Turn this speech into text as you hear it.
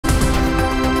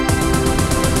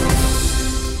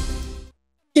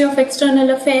Of External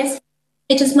Affairs,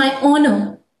 it is my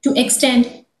honor to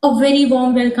extend a very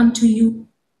warm welcome to you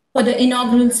for the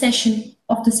inaugural session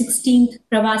of the 16th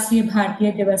Pravasi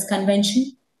Bharatiya Divas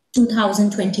Convention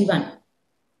 2021.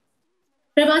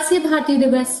 Pravasi Bharatiya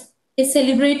Divas is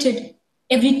celebrated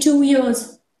every 2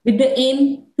 years with the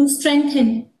aim to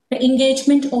strengthen the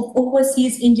engagement of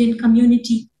overseas Indian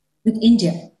community with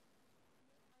India.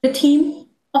 The theme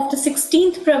of the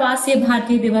 16th Pravasi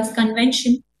Bharatiya Divas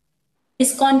Convention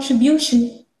is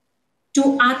contribution to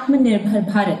Atmanirbhar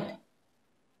Bharat.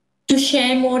 To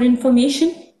share more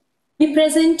information, we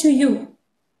present to you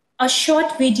a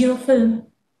short video film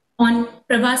on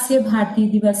Pravasi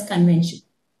Bharatiya Divas Convention.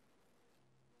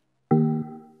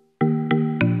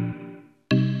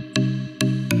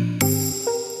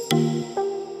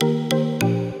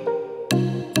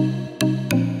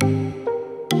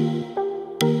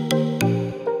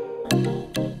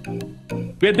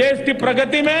 वे देश की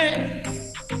प्रगति में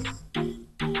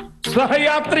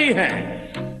सहयात्री हैं,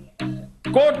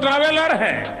 को traveller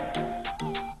हैं।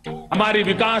 हमारी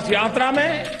विकास यात्रा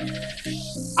में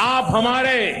आप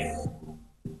हमारे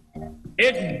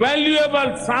एक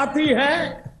वैल्यूएबल साथी हैं,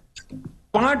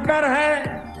 पार्टनर हैं,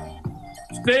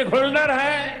 स्टेक होल्डर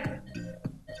हैं।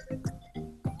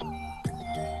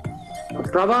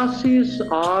 Pravasis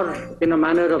are, in a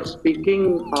manner of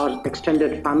speaking, our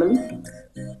extended family.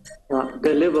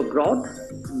 They live abroad,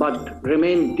 but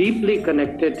remain deeply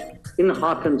connected in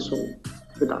heart and soul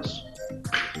with us.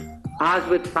 As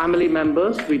with family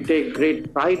members, we take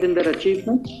great pride in their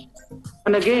achievements.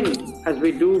 And again, as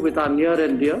we do with our near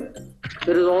and dear,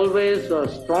 there is always a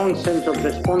strong sense of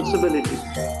responsibility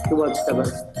towards their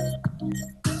welfare.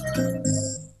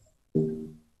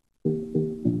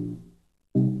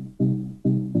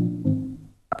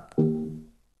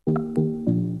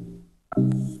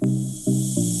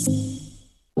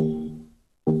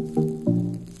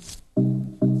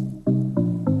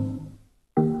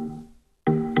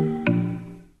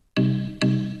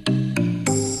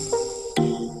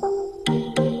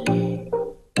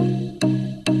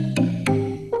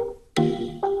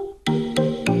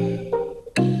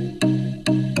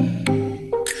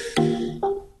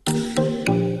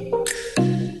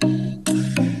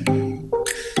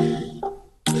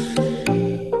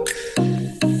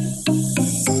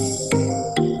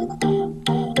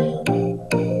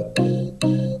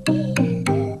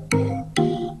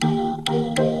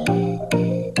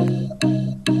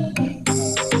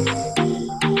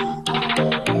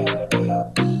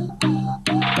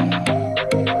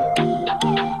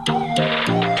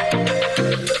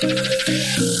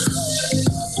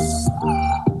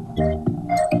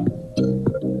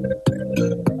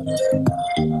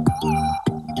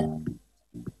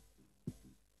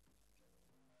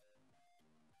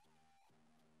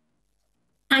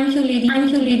 Thank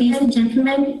you, ladies and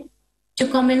gentlemen. To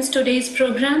commence today's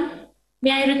program,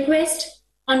 may I request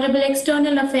Honorable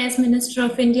External Affairs Minister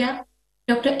of India,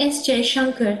 Dr. S.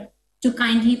 Jaishankar, to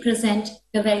kindly present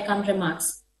the welcome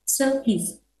remarks. Sir,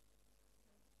 please.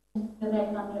 The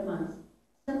welcome remarks.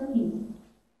 Sir, please.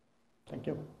 Thank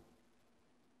you.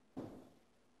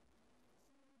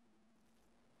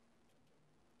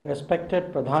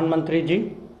 Respected Pradhan Mantri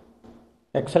Ji,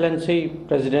 Excellency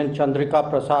President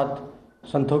Chandrikapersad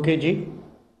Santokhi Ji,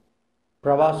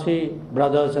 Pravasi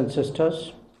brothers and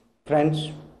sisters,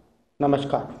 friends,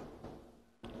 Namaskar.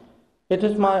 It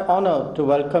is my honor to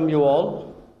welcome you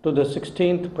all to the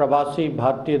 16th Pravasi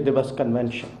Bharatiya Divas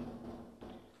Convention.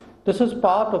 This is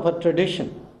part of a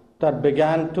tradition that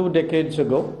began 2 decades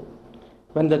ago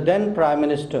when the then Prime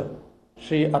Minister,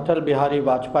 Shri Atal Bihari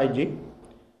Vajpayee Ji,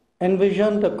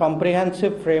 envisioned a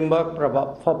comprehensive framework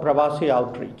for Pravasi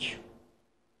outreach.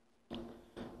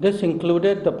 This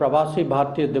included the Pravasi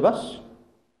Bharatiya Divas,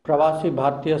 Pravasi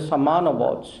Bharatiya Samman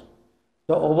Awards,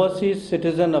 the Overseas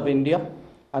Citizen of India,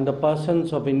 and the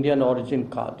Persons of Indian Origin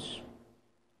cards.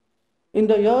 In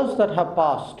the years that have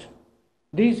passed,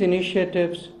 these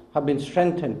initiatives have been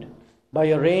strengthened by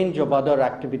a range of other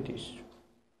activities,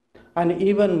 and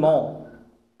even more,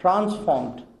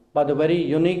 transformed by the very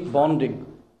unique bonding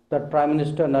that Prime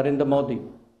Minister Narendra Modi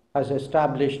has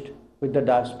established with the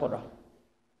diaspora.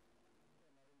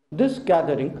 This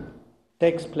gathering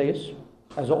takes place,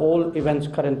 as all events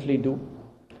currently do,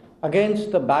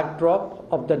 against the backdrop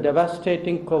of the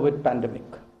devastating COVID pandemic.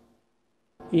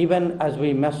 Even as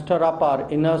we muster up our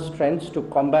inner strengths to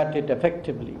combat it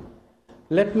effectively,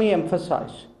 let me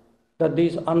emphasize that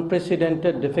these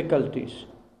unprecedented difficulties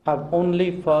have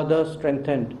only further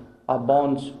strengthened our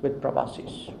bonds with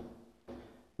Pravasis.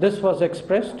 This was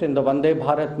expressed in the Vande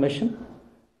Bharat mission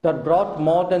that brought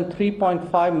more than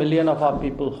 3.5 million of our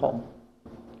people home.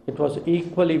 It was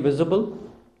equally visible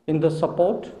in the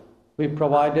support we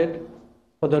provided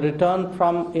for the return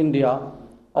from India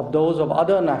of those of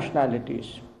other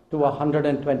nationalities to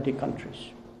 120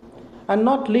 countries. And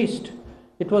not least,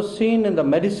 it was seen in the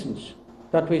medicines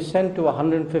that we sent to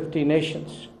 150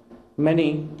 nations,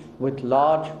 many with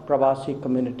large Pravasi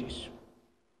communities.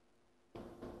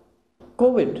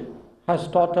 COVID has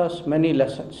taught us many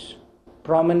lessons.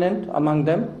 Prominent among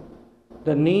them,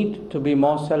 the need to be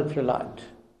more self-reliant.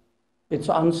 Its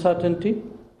uncertainty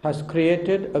has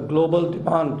created a global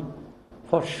demand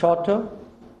for shorter,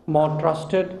 more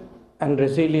trusted and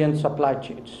resilient supply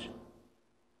chains.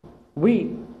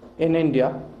 We in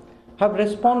India have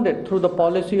responded through the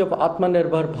policy of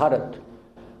Atmanirbhar Bharat,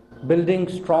 building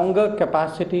stronger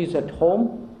capacities at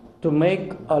home to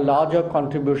make a larger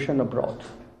contribution abroad.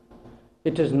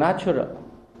 It is natural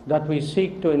that we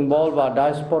seek to involve our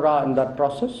diaspora in that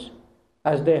process,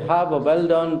 as they have a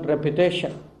well-earned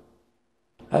reputation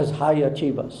as high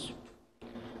achievers.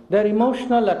 Their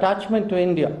emotional attachment to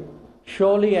India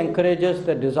surely encourages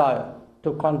their desire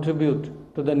to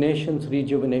contribute to the nation's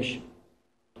rejuvenation.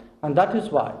 And that is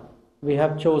why we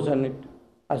have chosen it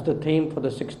as the theme for the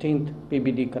 16th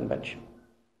PBD convention.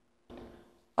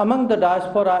 Among the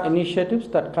diaspora initiatives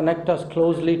that connect us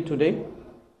closely today,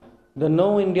 the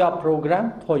Know India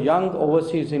program for young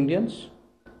overseas Indians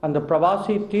and the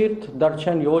Pravasi Tirth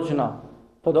Darshan Yojana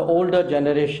for the older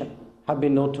generation have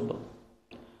been notable.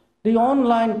 The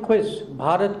online quiz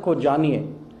Bharat Ko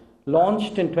Janiye,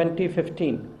 launched in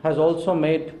 2015, has also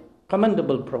made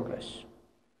commendable progress.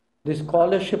 The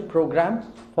scholarship program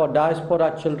for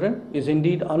diaspora children is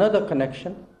indeed another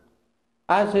connection,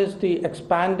 as is the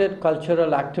expanded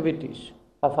cultural activities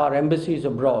of our embassies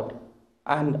abroad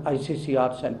and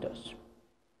ICCR centers.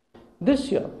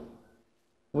 This year,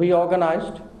 we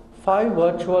organized 5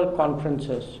 virtual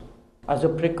conferences as a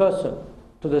precursor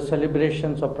to the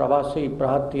celebrations of Pravasi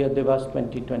Bharatiya Divas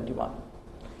 2021.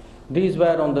 These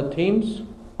were on the themes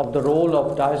of the role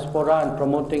of diaspora in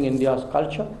promoting India's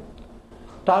culture,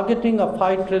 targeting a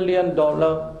 $5 trillion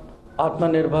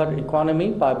Atmanirbhar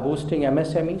economy by boosting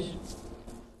MSMEs,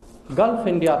 Gulf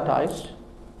India ties,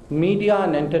 media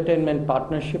and entertainment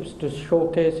partnerships to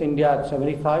showcase India at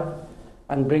 75,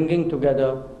 and bringing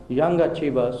together young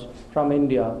achievers from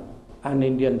India and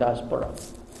Indian diaspora.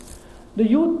 The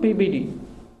Youth PBD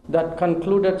that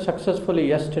concluded successfully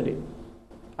yesterday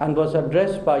and was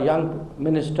addressed by young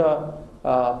Minister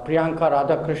Priyanka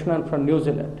Radhakrishnan from New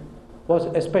Zealand was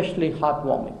especially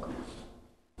heartwarming.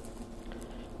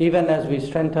 Even as we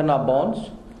strengthen our bonds,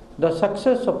 the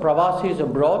success of Pravasis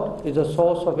abroad is a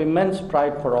source of immense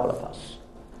pride for all of us.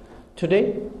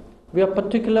 Today, we are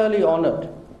particularly honored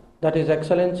that His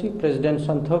Excellency President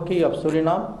Santokhi of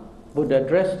Suriname would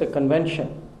address the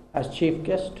convention as chief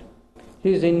guest.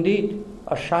 He is indeed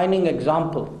a shining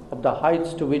example of the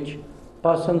heights to which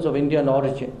persons of Indian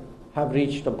origin have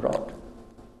reached abroad.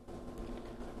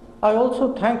 I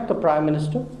also thank the Prime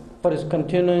Minister for his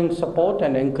continuing support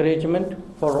and encouragement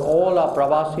for all our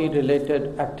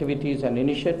Pravasi-related activities and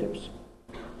initiatives.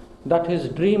 That his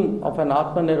dream of an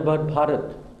Atmanirbhar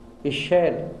Bharat is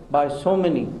shared by so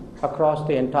many across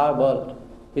the entire world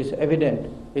is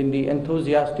evident in the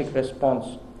enthusiastic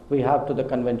response we have to the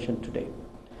convention today.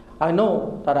 I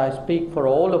know that I speak for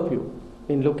all of you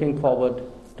in looking forward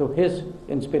to his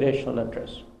inspirational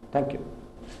address. Thank you.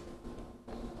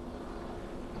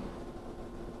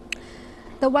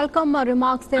 The welcome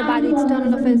remarks there by the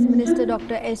External Affairs Minister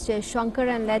Dr. S. Jaishankar,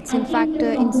 and let's in fact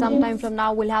in some time from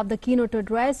now we'll have the keynote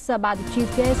address by the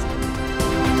chief guest.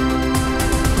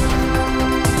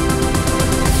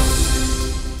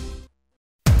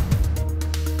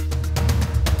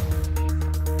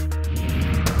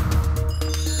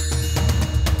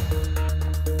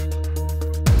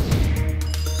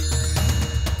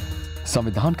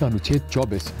 संविधान का अनुच्छेद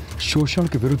 24 शोषण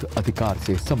के विरुद्ध अधिकार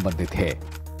से संबंधित है।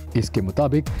 इसके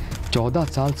मुताबिक 14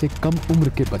 साल से कम उम्र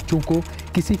के बच्चों को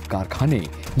किसी कारखाने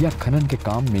या खनन के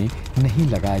काम में नहीं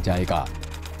लगाया जाएगा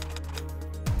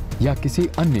या किसी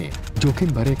अन्य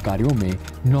जोखिम भरे कार्यों में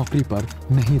नौकरी पर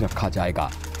नहीं रखा जाएगा।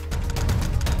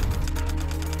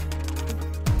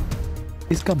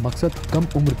 इसका मकसद कम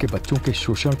उम्र के बच्चों के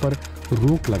शोषण पर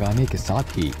रोक लगाने के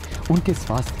साथ ही उनके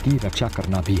स्वास्थ्य की रक्षा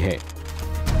करना भी है।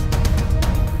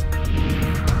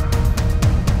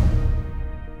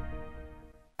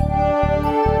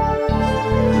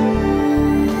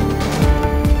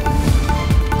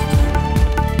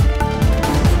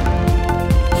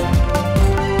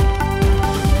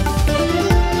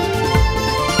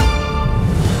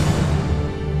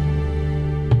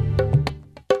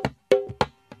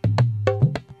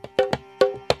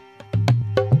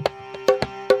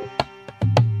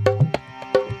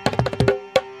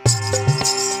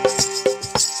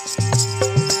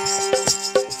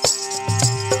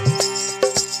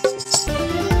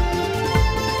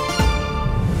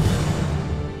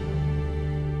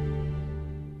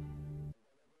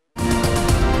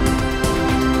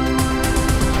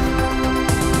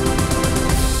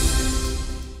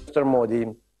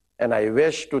 body, and I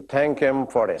wish to thank him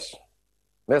for this.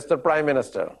 Mr. Prime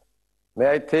Minister,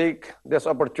 may I take this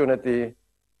opportunity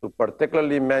to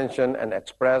particularly mention and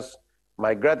express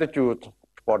my gratitude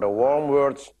for the warm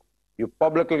words you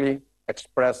publicly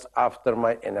expressed after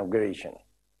my inauguration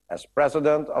as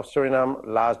President of Suriname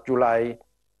last July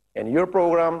in your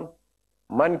program,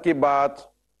 Man Ki Baat,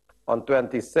 on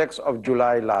 26th of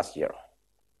July last year.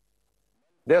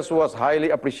 This was highly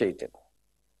appreciated.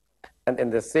 And in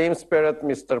the same spirit,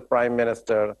 Mr. Prime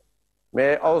Minister,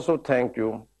 may I also thank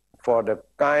you for the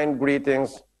kind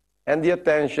greetings and the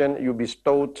attention you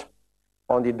bestowed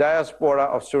on the diaspora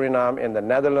of Suriname in the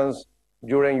Netherlands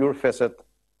during your visit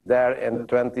there in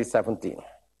 2017.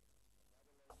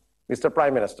 Mr.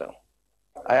 Prime Minister,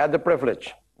 I had the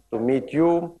privilege to meet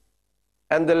you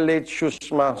and the late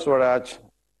Sushma Swaraj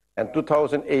in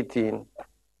 2018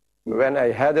 when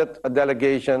I headed a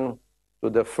delegation to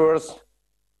the first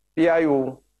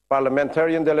PIU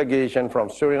parliamentarian delegation from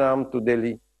Suriname to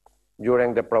Delhi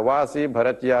during the Pravasi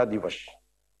Bharatiya Divas.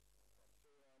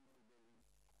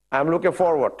 I'm looking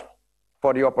forward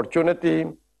for the opportunity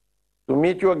to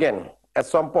meet you again at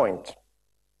some point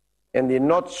in the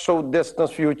not so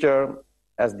distant future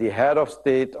as the head of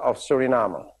state of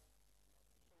Suriname.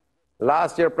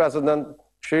 Last year, President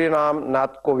Suriname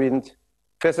Nat Kovind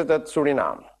visited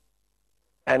Suriname,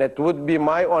 and it would be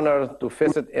my honor to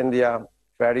visit India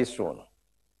very soon.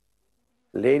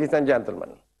 Ladies and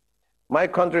gentlemen, my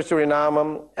country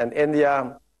Suriname and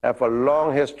India have a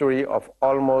long history of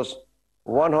almost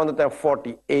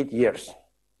 148 years,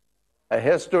 a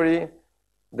history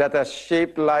that has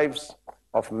shaped lives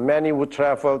of many who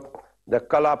traveled the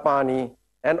Kalapani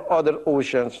and other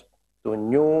oceans to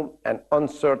new and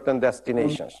uncertain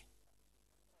destinations.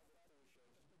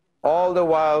 All the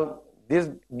while, these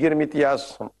Girmitias,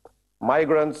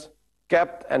 migrants,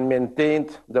 kept and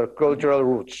maintained their cultural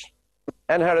roots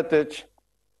and heritage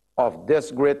of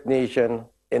this great nation,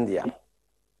 India.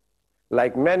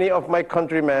 Like many of my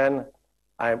countrymen,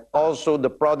 I am also the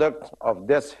product of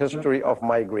this history of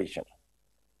migration.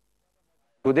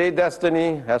 Today,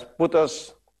 destiny has put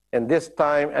us in this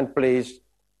time and place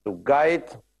to guide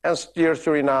and steer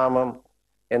Suriname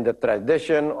in the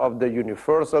tradition of the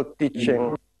universal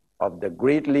teaching of the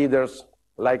great leaders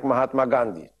like Mahatma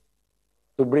Gandhi,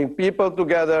 to bring people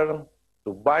together,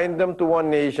 to bind them to one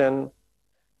nation,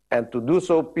 and to do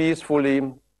so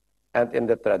peacefully and in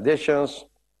the traditions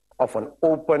of an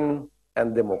open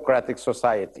and democratic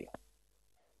society.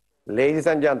 Ladies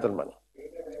and gentlemen,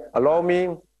 allow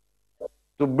me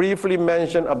to briefly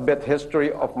mention a bit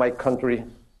history of my country.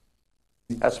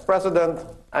 As president,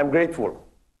 I'm grateful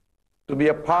to be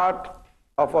a part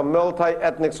of a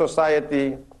multi-ethnic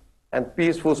society and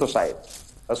peaceful society,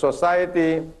 a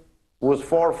society whose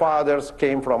forefathers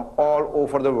came from all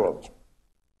over the world.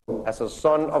 As a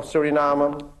son of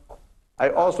Suriname, I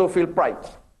also feel pride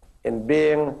in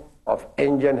being of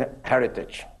Indian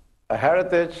heritage, a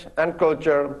heritage and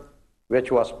culture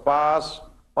which was passed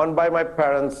on by my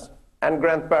parents and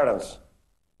grandparents,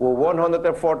 who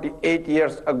 148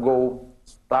 years ago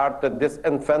started this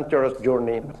adventurous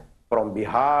journey from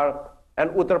Bihar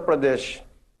and Uttar Pradesh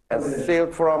and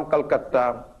sailed from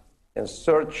Calcutta in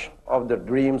search of their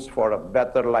dreams for a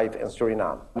better life in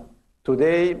Suriname.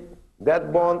 Today,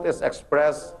 that bond is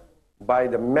expressed by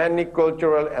the many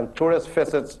cultural and tourist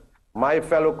visits my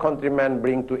fellow countrymen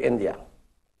bring to India.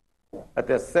 It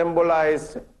is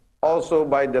symbolized also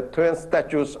by the twin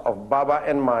statues of Baba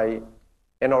and Mai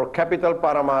in our capital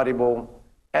Paramaribo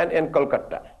and in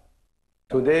Kolkata.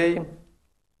 Today,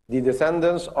 the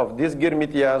descendants of these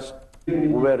Girmitias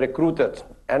who were recruited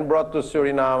and brought to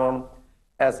Suriname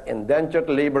as indentured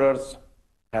laborers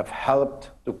have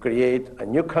helped to create a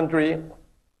new country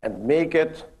and make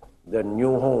it their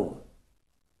new home.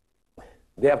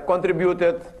 They have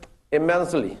contributed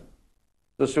immensely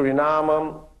to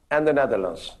Suriname and the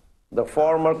Netherlands, the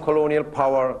former colonial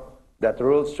power that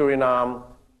ruled Suriname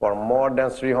for more than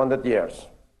 300 years.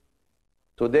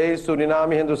 Today,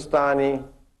 Suriname Hindustani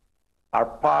are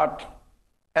part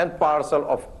and parcel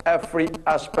of every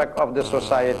aspect of the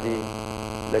society.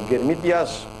 The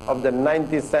Girmitias of the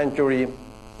 19th century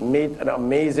made an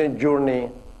amazing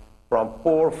journey from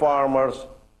poor farmers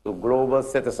to global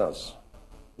citizens.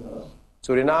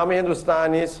 Suriname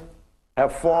Hindustanis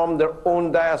have formed their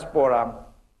own diaspora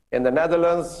in the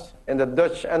Netherlands, in the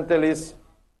Dutch Antilles,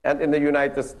 and in the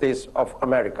United States of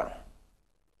America.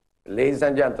 Ladies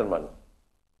and gentlemen,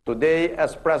 today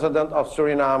as President of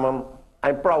Suriname,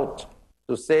 I'm proud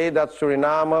to say that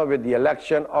Suriname, with the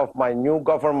election of my new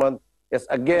government, is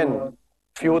again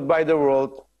viewed by the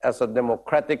world as a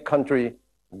democratic country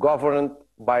governed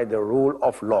by the rule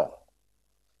of law.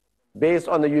 based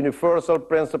on the universal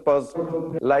principles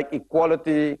like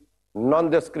equality,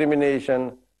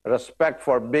 non-discrimination, respect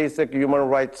for basic human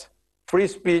rights, free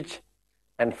speech,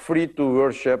 and free to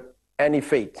worship any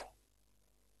faith.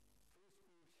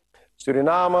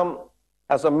 Suriname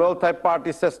has a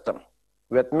multi-party system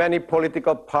with many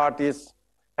political parties,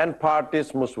 and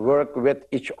parties must work with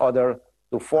each other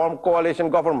to form coalition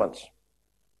governments.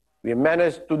 We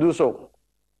managed to do so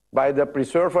by the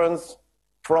perseverance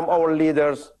from our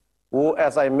leaders who,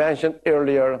 as I mentioned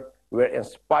earlier, were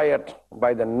inspired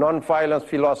by the non-violence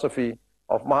philosophy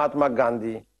of Mahatma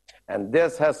Gandhi, and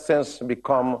this has since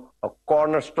become a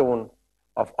cornerstone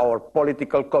of our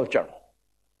political culture.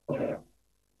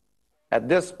 At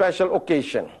this special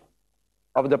occasion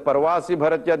of the Pravasi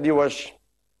Bharatiya Divas,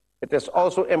 it is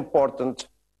also important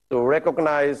to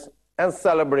recognize and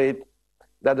celebrate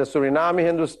that the Suriname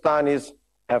Hindustanis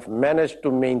have managed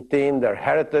to maintain their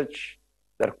heritage,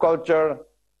 their culture,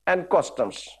 and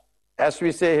customs. As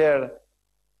we say here,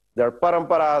 their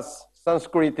paramparas,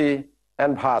 Sanskriti,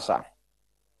 and Bhasa.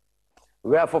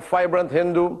 We have a vibrant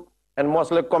Hindu and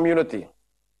Muslim community.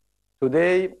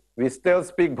 Today, we still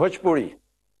speak Bhojpuri,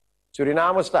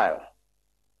 Suriname style,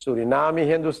 Suriname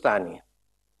Hindustani,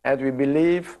 and we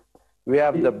believe we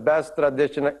have the best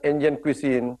traditional Indian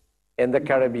cuisine in the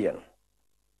Caribbean.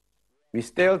 We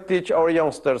still teach our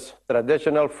youngsters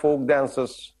traditional folk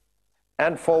dances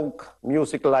and folk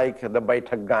music like the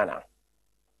Baitak Gana.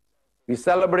 We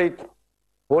celebrate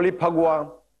Holi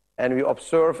Phagua and we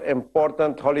observe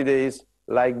important holidays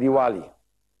like Diwali,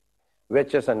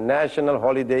 which is a national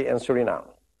holiday in Suriname.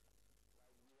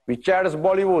 We cherish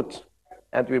Bollywood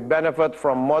and we benefit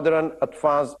from modern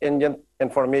advanced Indian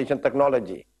information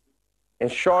technology. In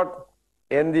short,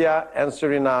 India and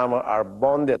Suriname are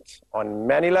bonded on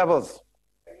many levels,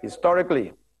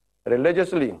 historically,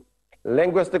 religiously,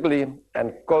 linguistically,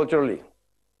 and culturally.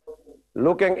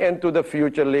 Looking into the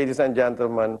future, ladies and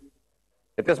gentlemen,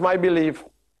 it is my belief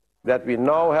that we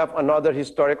now have another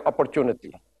historic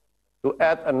opportunity to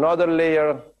add another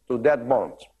layer to that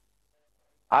bond.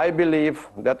 I believe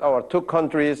that our two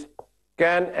countries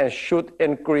can and should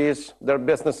increase their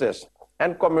businesses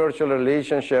and commercial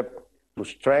relationship to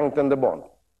strengthen the bond.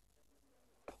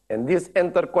 In this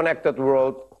interconnected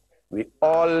world we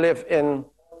all live in,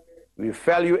 we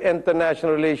value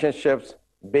international relationships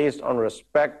based on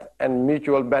respect and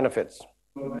mutual benefits.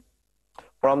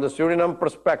 From the Suriname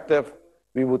perspective,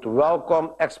 we would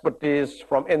welcome expertise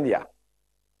from India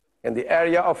in the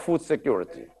area of food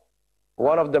security.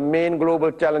 One of the main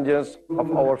global challenges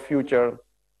of our future,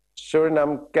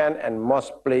 Suriname can and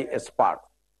must play its part.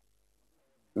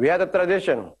 We had a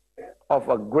tradition of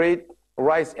a great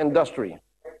rice industry.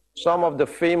 Some of the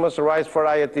famous rice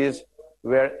varieties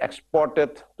were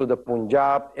exported to the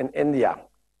Punjab in India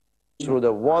through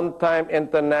the one-time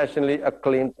internationally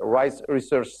acclaimed Rice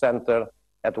Research Center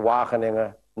at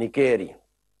Wageningen, Nikeri.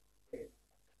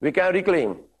 We can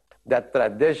reclaim that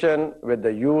tradition with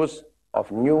the use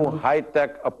of new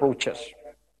high-tech approaches.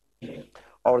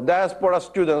 Our diaspora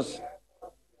students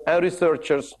and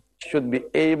researchers should be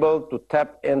able to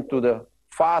tap into the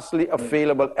vastly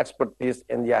available expertise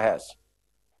India has.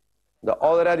 The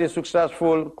already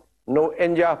successful Know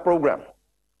India program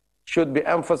should be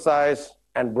emphasized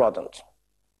and broadened.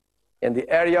 In the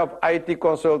area of IT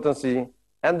consultancy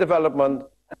and development,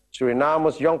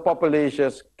 Suriname's young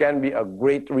populations can be a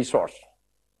great resource.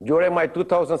 During my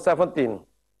 2017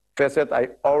 visit, I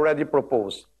already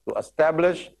proposed to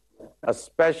establish a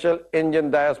special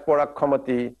Indian diaspora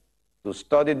committee to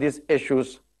study these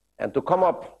issues and to come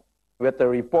up with a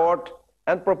report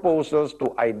and proposals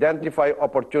to identify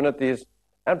opportunities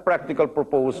and practical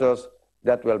proposals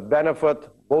that will benefit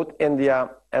both India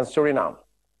and Suriname.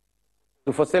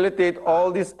 To facilitate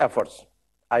all these efforts,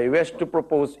 I wish to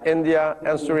propose India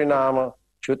and Suriname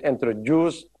should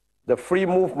introduce the free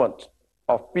movement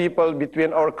of people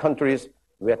between our countries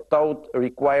without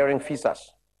requiring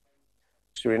visas.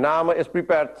 Suriname is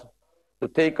prepared to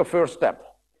take a first step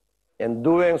in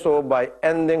doing so by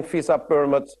ending visa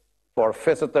permits for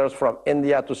visitors from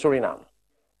India to Suriname.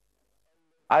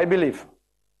 I believe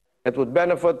it would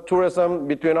benefit tourism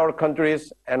between our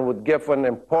countries and would give an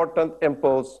important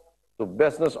impulse to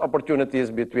business opportunities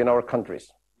between our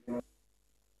countries.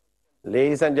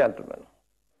 Ladies and gentlemen,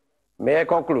 may I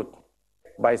conclude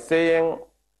by saying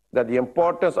that the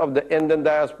importance of the Indian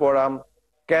diaspora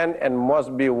can and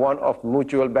must be one of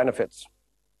mutual benefits.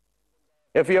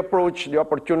 If we approach the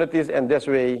opportunities in this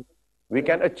way, we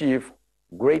can achieve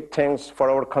great things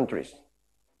for our countries.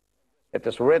 It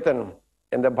is written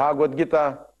in the Bhagavad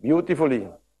Gita beautifully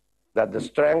that the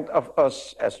strength of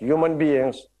us as human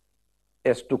beings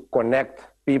is to connect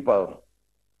people.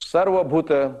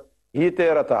 Sarvabhuta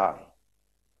Hite Rata,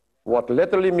 what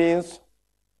literally means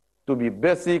to be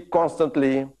busy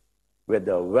constantly with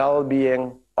the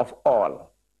well-being of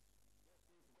all.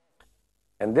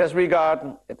 In this regard,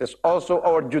 it is also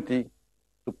our duty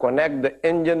to connect the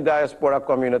Indian diaspora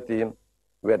community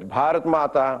with Bharat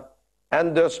Mata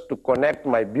and thus to connect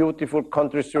my beautiful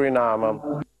country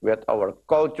Suriname with our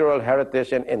cultural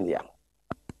heritage in India.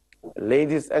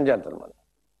 Ladies and gentlemen,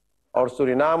 our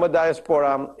Suriname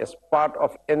diaspora is part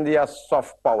of India's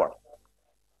soft power.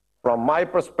 From my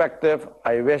perspective,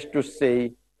 I wish to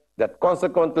say that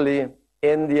consequently,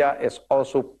 India is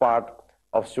also part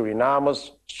of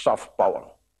Suriname's soft power.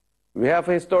 We have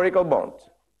a historical bond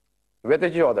with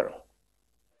each other,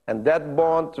 and that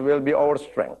bond will be our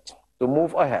strength to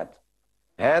move ahead,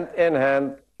 hand in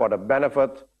hand, for the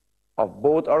benefit of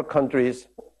both our countries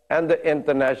and the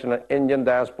international Indian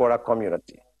diaspora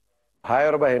community. Bhai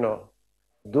aur bahino,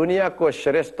 duniya ko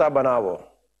shrestha banavo.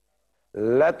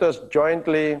 Let us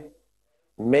jointly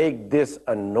make this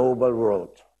a noble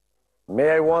world. May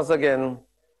I once again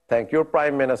thank your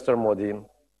Prime Minister Modi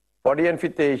for the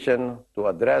invitation to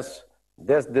address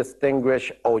this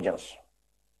distinguished audience.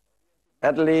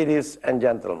 And ladies and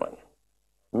gentlemen,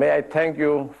 may I thank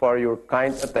you for your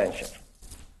kind attention.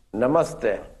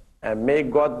 Namaste, and may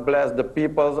God bless the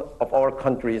people of our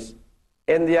countries,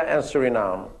 India and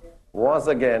Suriname. Once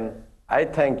again, I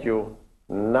thank you.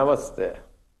 Namaste.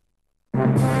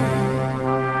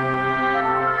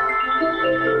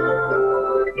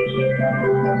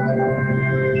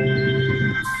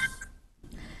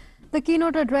 The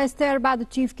keynote address there by the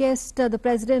chief guest, the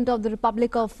President of the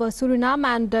Republic of Suriname,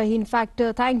 and he in fact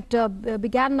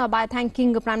began by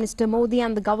thanking Prime Minister Modi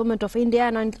and the government of India,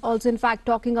 and also in fact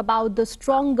talking about the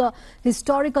strong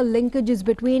historical linkages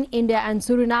between India and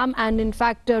Suriname, and in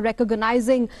fact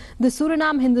recognizing the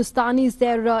Suriname Hindustanis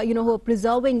there, who are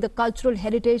preserving the cultural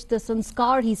heritage, the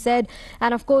sanskar, he said,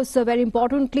 and of course very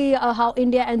importantly how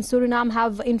India and Suriname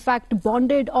have in fact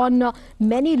bonded on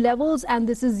many levels, and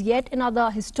this is yet another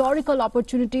historical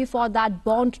opportunity for that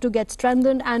bond to get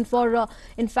strengthened and for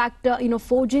in fact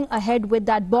forging ahead with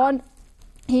that bond.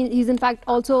 He's in fact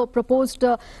also proposed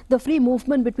the free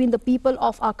movement between the people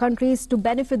of our countries to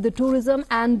benefit the tourism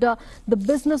and the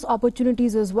business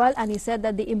opportunities as well. And he said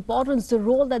that the importance, the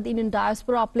role that the Indian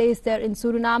diaspora plays there in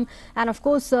Suriname and of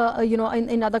course,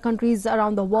 in other countries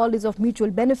around the world is of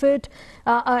mutual benefit,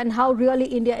 and how really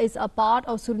India is a part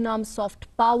of Suriname's soft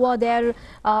power there.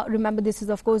 Remember, this is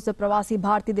of course the Pravasi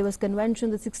Bharatiya Divas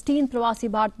Convention, the 16th Pravasi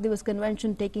Bharatiya Divas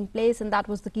Convention taking place, and that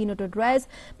was the keynote address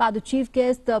by the chief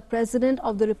guest, the President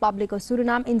of the Republic of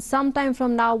Suriname. In some time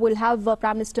from now, we'll have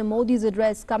Prime Minister Modi's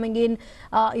address coming in,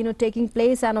 taking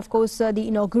place, and of course the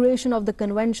inauguration of the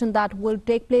convention that will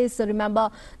take place.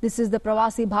 Remember, this is the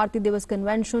Pravasi Bharatiya Divas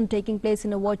Convention taking place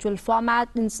in a virtual format.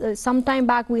 Some time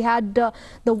back, we had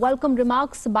the welcome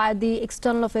remarks by the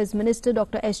External Affairs Minister,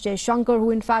 Dr. Jaishankar,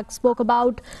 who in fact spoke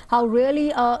about how really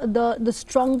the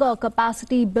stronger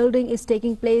capacity building is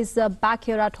taking place back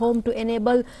here at home to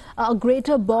enable a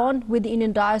greater bond with the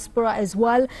Indian diaspora as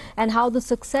well, and how the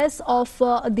success of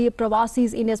the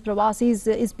Pravasis, India's Pravasis,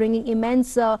 is bringing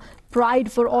immense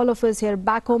pride for all of us here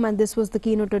back home. And this was the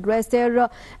keynote address there.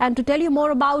 And to tell you more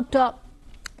about the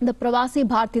Pravasi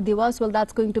Bharatiya Divas, well,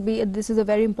 that's going to be, this is a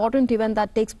very important event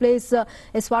that takes place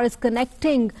as far as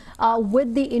connecting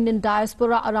with the Indian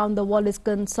diaspora around the world is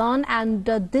concerned. And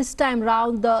this time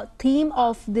round, the theme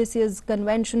of this year's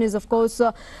convention is, of course,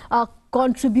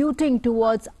 contributing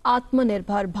towards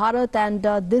Atmanirbhar Bharat,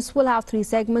 and this will have 3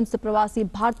 segments. The Pravasi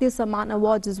Bharatiya Samman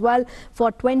Awards as well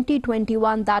for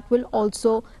 2021 that will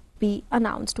also be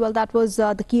announced. Well, that was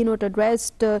the keynote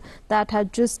address that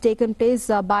had just taken place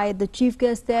by the chief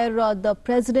guest there, the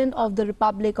President of the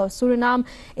Republic of Suriname.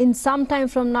 In some time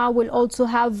from now, we'll also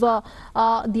have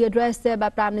the address there by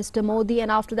Prime Minister Modi,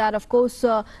 and after that, of course,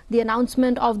 the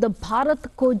announcement of the Bharat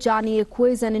Ko Janiye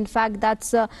quiz, and in fact,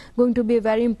 that's going to be a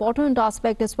very important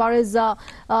aspect as far as the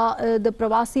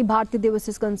Pravasi Bharatiya Divas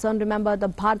is concerned. Remember, the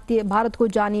Bharat Ko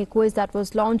Janiye quiz that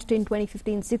was launched in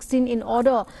 2015-16 in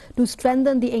order to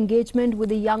strengthen the engagement with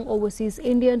the young overseas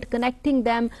Indian, connecting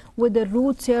them with the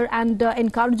roots here and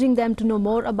encouraging them to know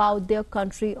more about their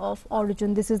country of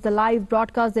origin. This is the live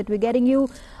broadcast that we're getting you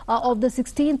of the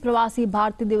 16th Pravasi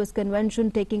Bharatiya Divas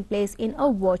Convention taking place in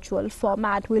a virtual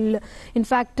format. We'll in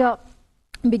fact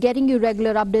be getting you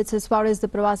regular updates as far as the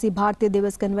Pravasi Bharatiya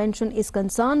Divas Convention is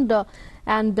concerned.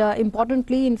 And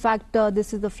importantly, in fact,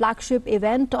 this is the flagship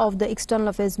event of the External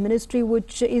Affairs Ministry,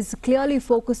 which is clearly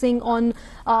focusing on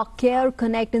care,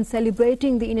 connect and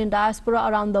celebrating the Indian diaspora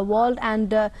around the world.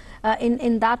 And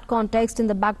in that context, in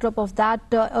the backdrop of that,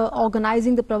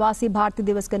 organizing the Pravasi Bharatiya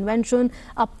Divas Convention,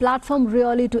 a platform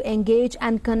really to engage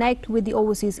and connect with the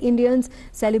overseas Indians,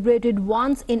 celebrated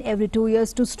once in every 2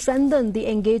 years to strengthen the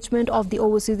engagement of the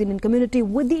overseas Indian community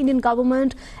with the Indian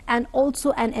government, and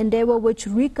also an endeavor which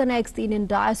reconnects the Indian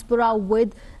diaspora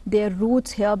with their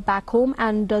roots here back home.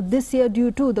 And this year,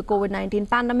 due to the COVID-19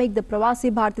 pandemic, the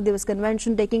Pravasi Bharatiya Divas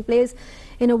Convention taking place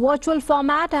in a virtual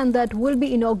format, and that will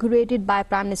be inaugurated by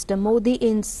Prime Minister Modi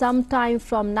in some time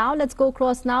from now. Let's go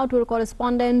across now to our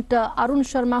correspondent Arun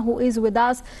Sharma, who is with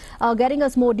us, getting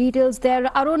us more details there.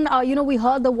 Arun, we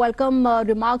heard the welcome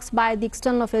remarks by the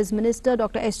External Affairs Minister,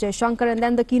 Dr. S. Jaishankar, and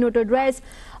then the keynote address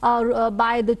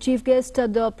by the chief guest,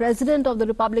 the President of the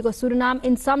Republic of Suriname.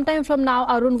 In some time from now,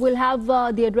 Arun, will have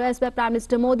the address by Prime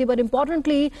Minister Modi. But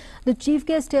importantly, the chief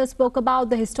guest here spoke about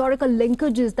the historical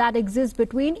linkages that exist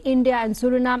between India and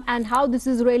Suriname, and how this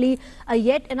is really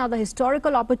yet another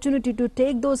historical opportunity to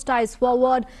take those ties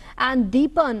forward and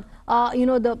deepen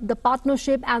the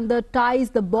partnership and the ties,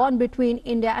 the bond between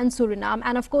India and Suriname.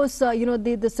 And of course,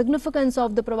 the significance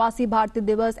of the Pravasi Bharatiya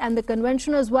Divas and the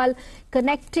convention as well,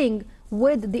 connecting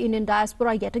with the Indian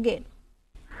diaspora yet again.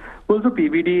 Well, the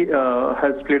PBD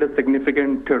has played a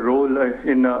significant role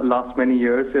in last many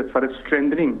years as far as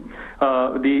strengthening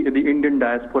the Indian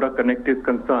diaspora connect is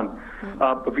concerned.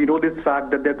 We know this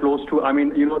fact that they're close to,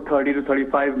 30 to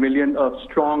 35 million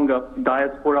strong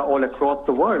diaspora all across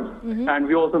the world. And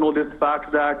we also know this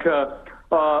fact that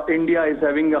India is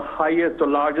having the highest or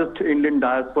largest Indian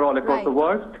diaspora all across the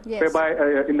world, whereby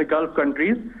in the Gulf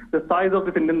countries, the size of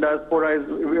this Indian diaspora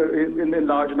is in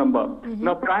large number.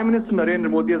 Now, Prime Minister Narendra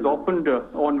Modi has opened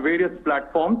on various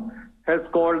platforms, has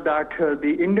called that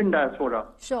the Indian diaspora.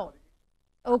 Sure.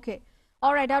 Okay.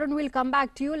 All right, Arun, we'll come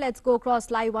back to you. Let's go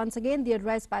across live once again, the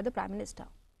address by the Prime Minister.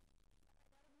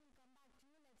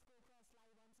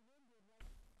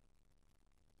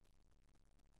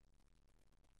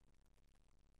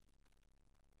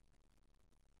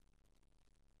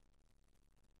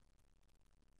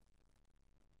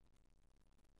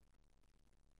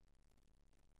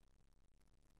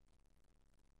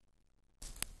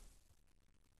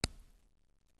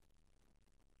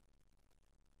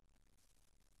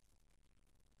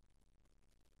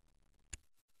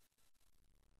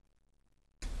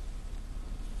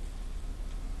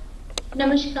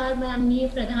 Namaskar, माननीय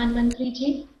प्रधानमंत्री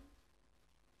जी.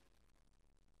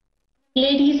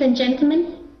 Ladies and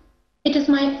gentlemen, it is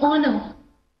my honor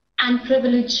and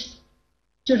privilege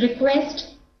to request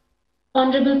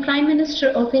Honorable Prime Minister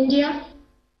of India,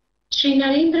 Shri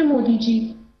Narendra Modi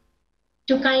ji,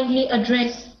 to kindly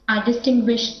address our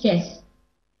distinguished guests.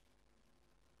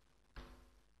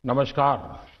 नमस्कार.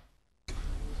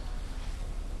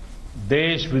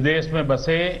 देश विदेश में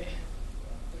बसे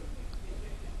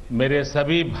मेरे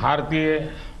सभी भारतीय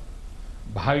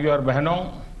भाइयों और बहनों,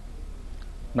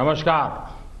 नमस्कार.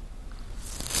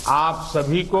 आप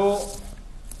सभी को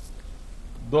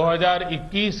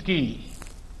 2021 की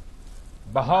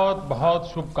बहुत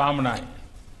बहुत शुभकामनाएं.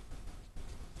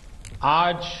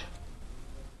 आज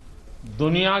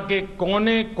दुनिया के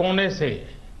कोने कोने से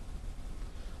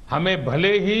हमें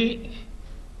भले ही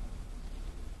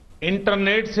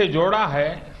इंटरनेट से जोड़ा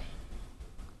है,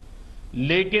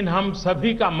 लेकिन हम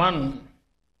सभी का मन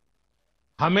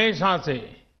हमेशा से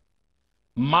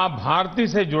मां भारती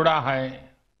से जुड़ा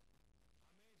है,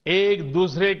 एक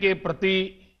दूसरे के प्रति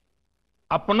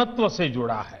अपनत्व से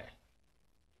जुड़ा है.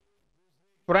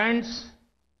 फ्रेंड्स,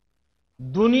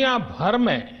 दुनिया भर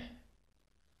में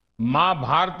मां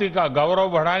भारती का गौरव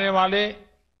बढ़ाने वाले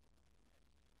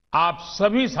आप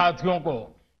सभी साथियों को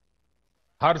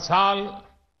हर साल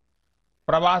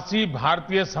प्रवासी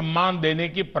भारतीय सम्मान देने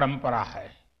की परंपरा है.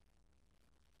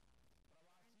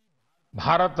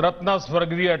 भारत रत्न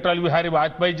स्वर्गीय अटल बिहारी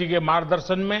वाजपेयी जी के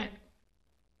मार्गदर्शन में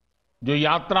जो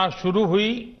यात्रा शुरू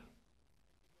हुई,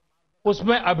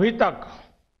 उसमें अभी तक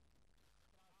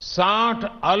 60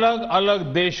 अलग अलग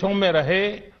देशों में रहे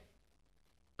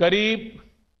करीब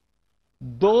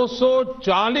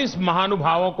 240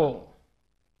 महानुभावों को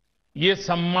ये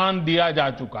सम्मान दिया जा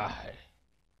चुका है.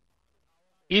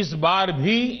 इस बार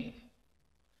भी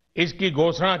इसकी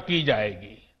घोषणा की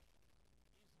जाएगी.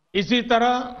 इसी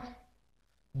तरह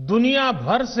दुनिया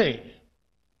भर से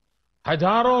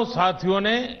हजारों साथियों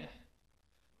ने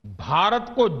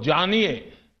भारत को जानिए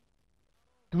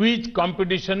क्विज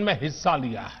कंपटीशन में हिस्सा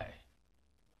लिया है.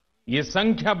 ये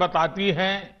संख्या बताती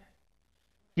है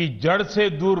कि जड़ से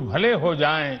दूर भले हो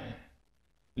जाएं,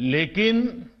 लेकिन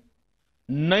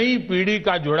नई पीढ़ी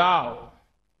का जुड़ाव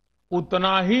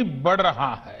उतना ही बढ़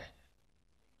रहा है।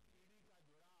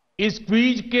 इस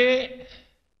क्विज के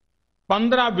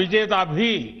 15 विजेता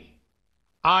भी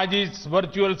आज इस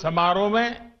वर्चुअल समारोह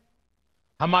में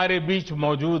हमारे बीच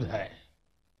मौजूद है।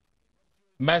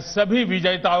 मैं सभी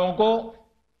विजेताओं को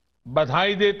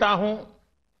बधाई देता हूं,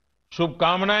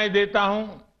 शुभकामनाएं देता हूं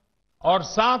और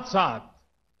साथ साथ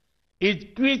इस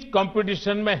क्विज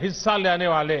कंपटीशन में हिस्सा लेने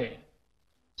वाले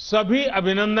सभी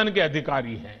अभिनंदन के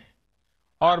अधिकारी हैं।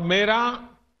 और मेरा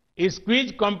इस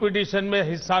क्विज कंपटीशन में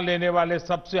हिस्सा लेने वाले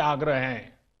सबसे आग्रह है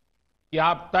कि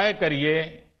आप तय करिए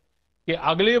कि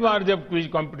अगली बार जब क्विज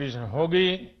कंपटीशन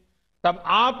होगी तब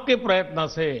आपके प्रयत्न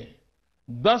से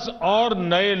 10 और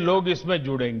नए लोग इसमें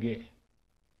जुड़ेंगे।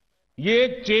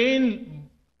 ये चेन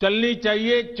चलनी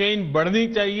चाहिए, चेन बढ़नी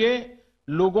चाहिए,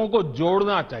 लोगों को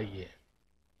जोड़ना चाहिए।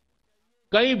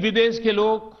 कई विदेश के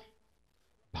लोग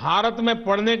भारत में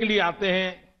पढ़ने के लिए आते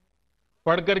हैं,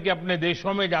 पढ़ करके अपने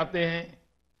देशों में जाते हैं।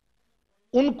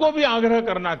 उनको भी आग्रह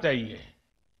करना चाहिए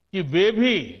कि वे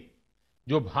भी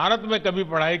जो भारत में कभी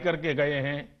पढ़ाई करके गए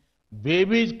हैं, वे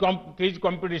भी क्विज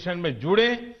कंपटीशन में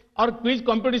जुड़े और क्विज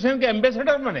कंपटीशन के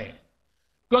एम्बेसडर बने।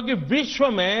 क्योंकि विश्व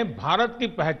में भारत की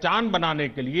पहचान बनाने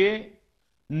के लिए,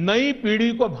 नई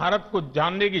पीढ़ी को भारत को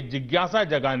जानने की जिज्ञासा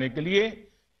जगाने के लिए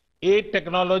एक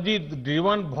टेक्नोलॉजी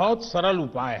ड्रिवन बहुत सरल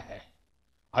उपाय है।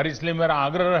 और इसलिए मेरा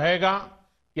आग्रह रहेगा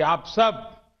कि आप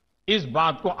सब इस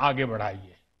बात को आगे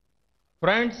बढ़ाइए।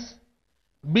 फ्रेंड्स,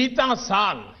 बीता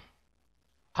साल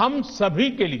हम सभी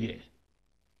के लिए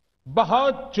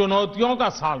बहुत चुनौतियों का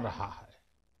साल रहा है,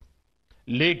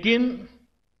 लेकिन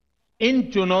इन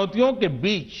चुनौतियों के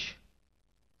बीच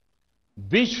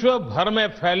विश्व भर में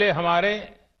फैले हमारे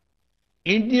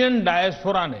इंडियन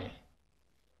डायस्पोरा ने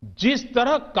जिस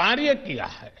तरह कार्य किया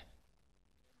है,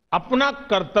 अपना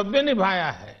कर्तव्य निभाया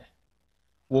है,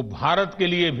 वो भारत के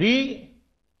लिए भी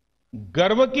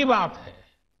गर्व की बात है।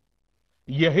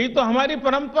 यही तो हमारी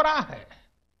परंपरा है,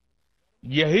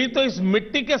 यही तो इस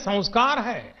मिट्टी के संस्कार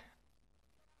है।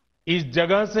 इस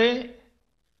जगह से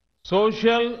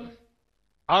सोशल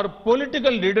और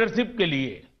पॉलिटिकल लीडरशिप के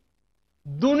लिए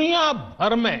दुनिया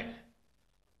भर में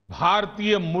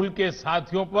भारतीय मूल के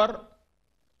साथियों पर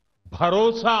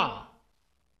भरोसा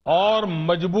और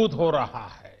मजबूत हो रहा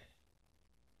है।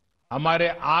 हमारे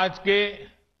आज के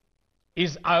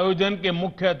इस आयोजन के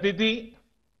मुख्य अतिथि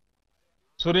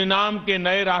सूरीनाम के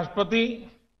नए राष्ट्रपति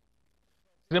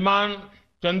श्रीमान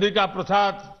चंद्रिका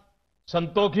प्रसाद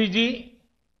संतोखी जी,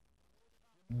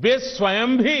 वे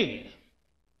स्वयं भी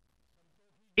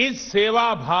इस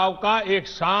सेवा भाव का एक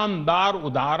शानदार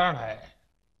उदाहरण है।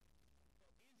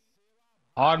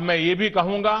 और मैं ये भी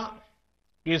कहूंगा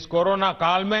कि इस कोरोना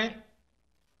काल में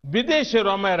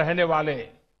विदेशों में रहने वाले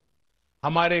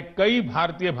हमारे कई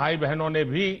भारतीय भाई बहनों ने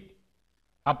भी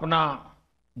अपना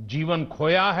जीवन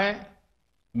खोया है।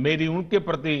 मेरी उनके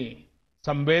प्रति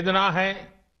संवेदना है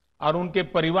और उनके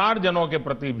परिवारजनों के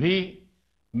प्रति भी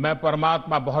मैं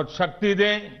परमात्मा बहुत शक्ति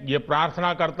दे, ये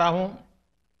प्रार्थना करता हूं।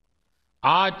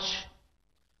 आज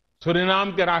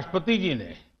सूरीनाम के राष्ट्रपति जी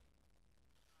ने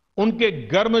उनके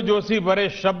गर्मजोशी भरे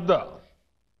शब्द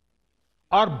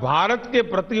और भारत के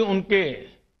प्रति उनके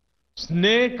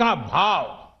स्नेह का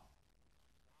भाव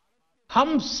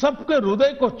हम सबके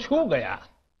हृदय को छू गया।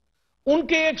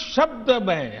 उनके एक शब्द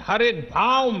में, हर एक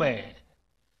भाव में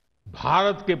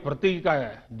भारत के प्रति का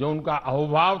जो उनका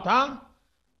अहोभाव था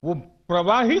वो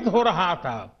प्रवाहित हो रहा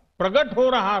था, प्रकट हो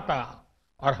रहा था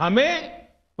और हमें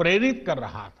प्रेरित कर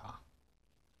रहा था।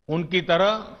 उनकी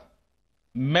तरह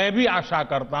मैं भी आशा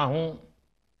करता हूं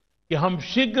कि हम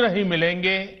शीघ्र ही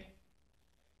मिलेंगे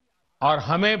और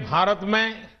हमें भारत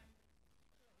में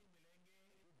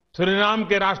सूरीनाम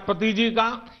के राष्ट्रपति जी का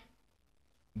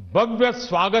भव्य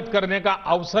स्वागत करने का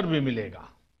अवसर भी मिलेगा।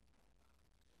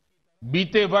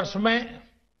 बीते वर्ष में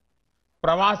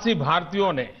प्रवासी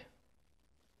भारतीयों ने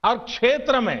हर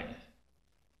क्षेत्र में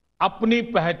अपनी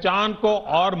पहचान को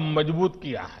और मजबूत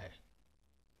किया है।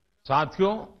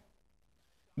 साथियों,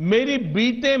 मेरी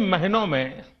बीते महीनों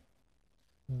में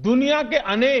दुनिया के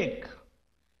अनेक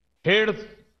हेड्स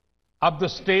ऑफ द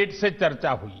स्टेट से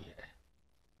चर्चा हुई है।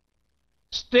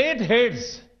 स्टेट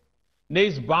हेड्स ने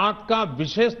इस बात का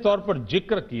विशेष तौर पर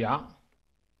जिक्र किया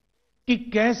कि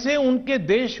कैसे उनके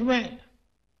देश में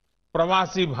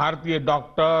प्रवासी भारतीय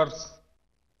डॉक्टर्स,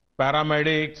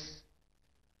 पैरामेडिक्स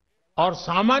और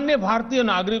सामान्य भारतीय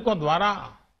नागरिकों द्वारा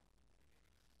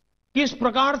किस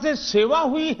प्रकार से सेवा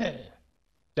हुई है।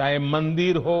 चाहे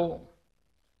मंदिर हो,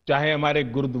 चाहे हमारे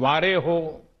गुरुद्वारे हो,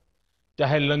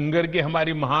 चाहे लंगर की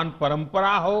हमारी महान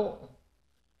परंपरा हो,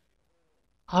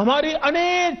 हमारी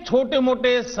अनेक छोटे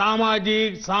मोटे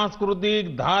सामाजिक,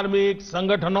 सांस्कृतिक, धार्मिक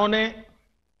संगठनों ने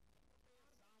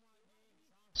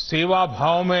सेवा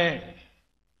भाव में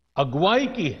अगुवाई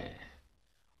की है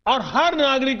और हर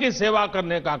नागरिक की सेवा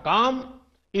करने का काम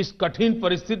इस कठिन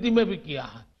परिस्थिति में भी किया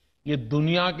है। ये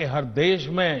दुनिया के हर देश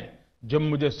में जब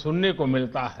मुझे सुनने को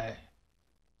मिलता है,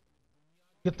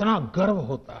 कितना गर्व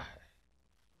होता है।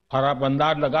 और आप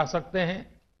अंदाज लगा सकते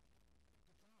हैं,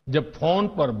 जब फोन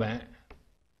पर मैं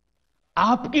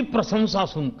आपकी प्रशंसा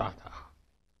सुनता था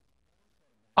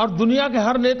और दुनिया के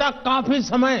हर नेता काफी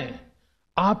समय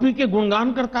आप ही के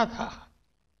गुणगान करता था,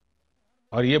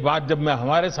 और ये बात जब मैं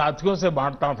हमारे साथियों से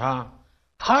बांटता था,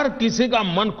 हर किसी का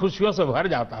मन खुशियों से भर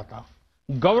जाता था,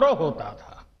 गौरव होता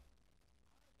था।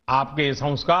 आपके ये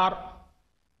संस्कार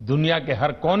दुनिया के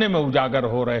हर कोने में उजागर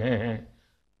हो रहे हैं।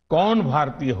 कौन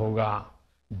भारतीय होगा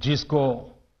जिसको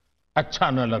अच्छा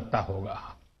न लगता होगा।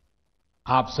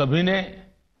 आप सभी ने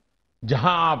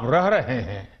जहां आप रह रहे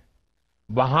हैं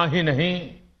वहां ही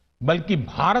नहीं, बल्कि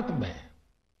भारत में,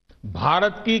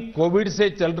 भारत की कोविड से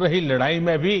चल रही लड़ाई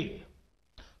में भी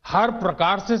हर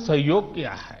प्रकार से सहयोग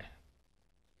किया है।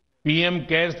 पीएम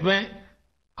केयर्स में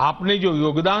आपने जो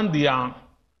योगदान दिया,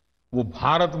 वो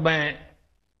भारत में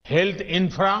हेल्थ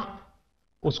इंफ्रा,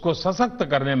 उसको सशक्त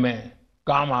करने में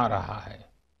काम आ रहा है।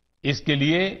 इसके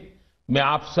लिए मैं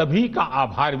आप सभी का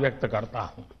आभार व्यक्त करता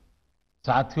हूं।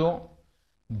 साथियों,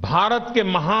 भारत के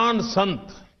महान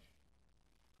संत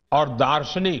और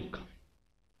दार्शनिक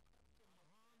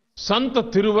संत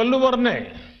तिरुवल्लुवर ने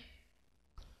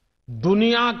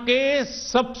दुनिया के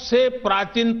सबसे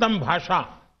प्राचीनतम भाषा,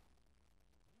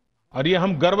 और ये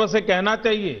हम गर्व से कहना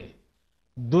चाहिए,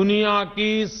 दुनिया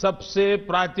की सबसे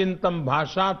प्राचीनतम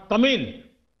भाषा तमिल,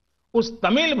 उस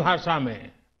तमिल भाषा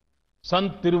में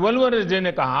संत तिरुवल्लुवर जी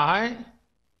ने कहा है,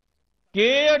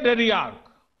 के डरियाक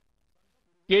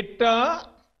केट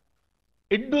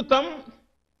इड्डुतम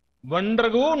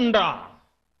वंड्रगुंडा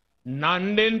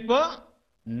नांडेनप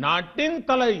नाटिन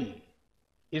तलई।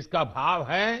 इसका भाव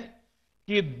है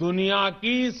कि दुनिया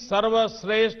की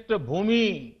सर्वश्रेष्ठ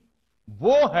भूमि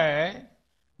वो है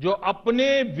जो अपने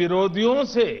विरोधियों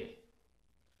से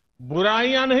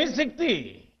बुराइयां नहीं सीखती,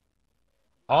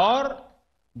 और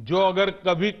जो अगर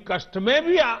कभी कष्ट में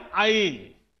भी आई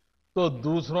तो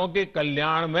दूसरों के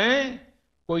कल्याण में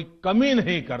कोई कमी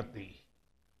नहीं करती।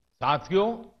 साथियों,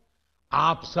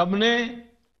 आप सबने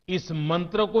इस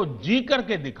मंत्र को जी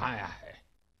करके दिखाया है।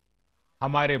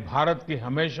 हमारे भारत की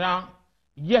हमेशा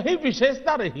यही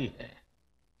विशेषता रही है।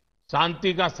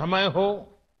 शांति का समय हो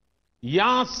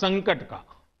या संकट का,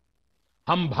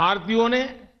 हम भारतीयों ने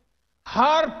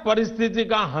हर परिस्थिति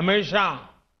का हमेशा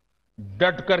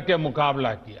डट करके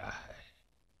मुकाबला किया है।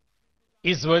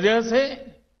 इस वजह से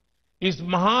इस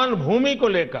महान भूमि को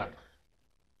लेकर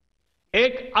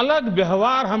एक अलग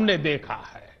व्यवहार हमने देखा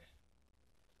है।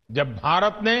 जब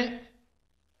भारत ने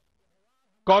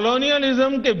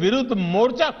कॉलोनियलिज्म के विरुद्ध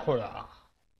मोर्चा खोला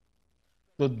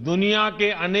तो दुनिया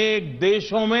के अनेक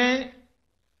देशों में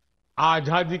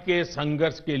आजादी के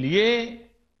संघर्ष के लिए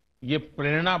ये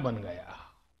प्रेरणा बन गया।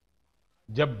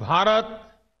 जब भारत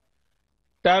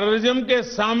टेररिज्म के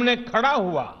सामने खड़ा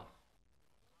हुआ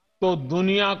तो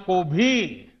दुनिया को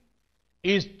भी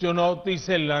इस चुनौती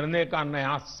से लड़ने का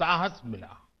नया साहस मिला।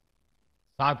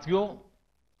 साथियों,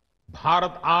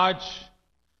 भारत आज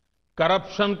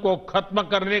करप्शन को खत्म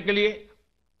करने के लिए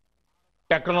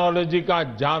टेक्नोलॉजी का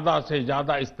ज्यादा से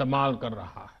ज्यादा इस्तेमाल कर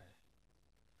रहा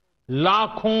है।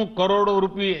 लाखों करोड़ों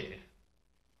रुपए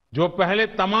जो पहले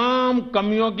तमाम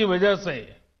कमियों की वजह से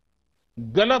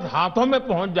गलत हाथों में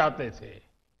पहुंच जाते थे,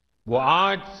 वो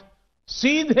आज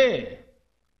सीधे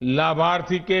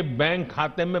लाभार्थी के बैंक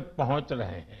खाते में पहुंच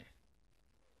रहे हैं।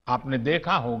 आपने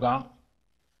देखा होगा,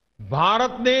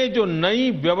 भारत ने जो नई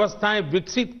व्यवस्थाएं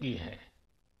विकसित की हैं,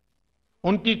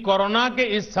 उनकी कोरोना के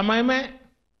इस समय में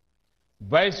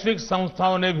वैश्विक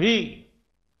संस्थाओं ने भी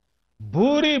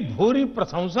भूरी भूरी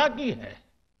प्रशंसा की है।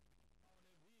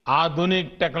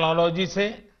 आधुनिक टेक्नोलॉजी से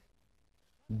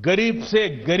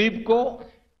गरीब को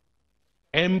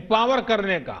एम्पावर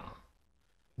करने का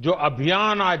जो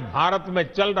अभियान आज भारत में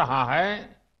चल रहा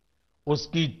है,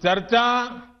 उसकी चर्चा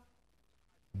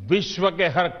विश्व के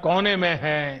हर कोने में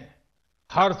है,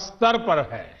 हर स्तर पर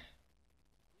है।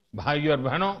 भाइयों और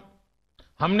बहनों,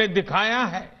 हमने दिखाया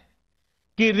है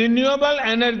कि रिन्यूएबल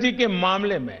एनर्जी के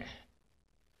मामले में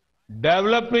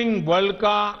डेवलपिंग वर्ल्ड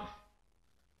का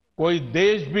कोई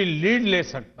देश भी लीड ले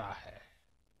सकता है।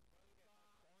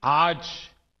 आज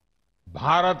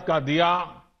भारत का दिया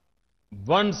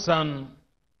वन सन,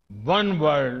 वन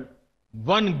वर्ल्ड,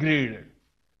 वन ग्रिड,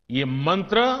 ये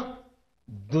मंत्र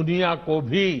दुनिया को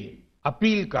भी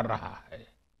अपील कर रहा है।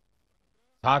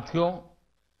 साथियों,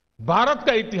 भारत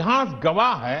का इतिहास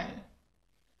गवाह है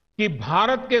कि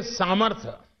भारत के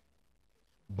सामर्थ्य,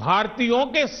 भारतीयों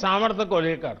के सामर्थ्य को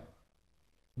लेकर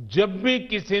जब भी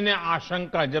किसी ने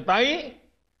आशंका जताई,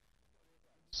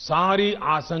 सारी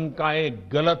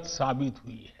आशंकाएं गलत साबित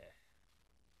हुई है।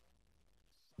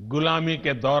 गुलामी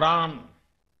के दौरान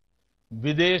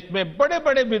विदेश में बड़े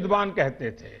बड़े विद्वान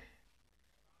कहते थे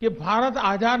कि भारत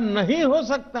आजाद नहीं हो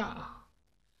सकता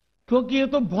क्योंकि ये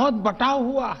तो बहुत बटा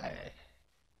हुआ है।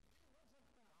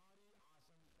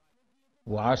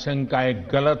 वो आशंकाएं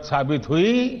गलत साबित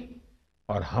हुई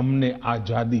और हमने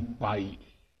आजादी पाई।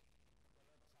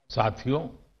 साथियों,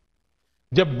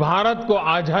 जब भारत को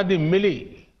आजादी मिली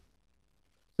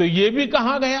तो ये भी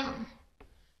कहा गया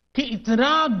कि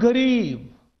इतना गरीब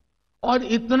और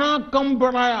इतना कम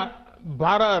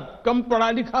पढ़ा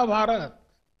लिखा भारत,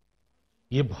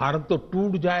 ये भारत तो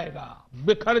टूट जाएगा,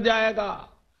 बिखर जाएगा,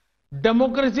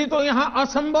 डेमोक्रेसी तो यहां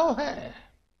असंभव है।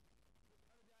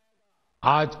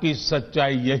 आज की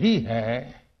सच्चाई यही है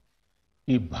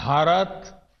कि भारत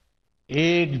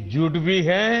एकजुट भी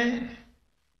है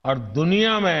और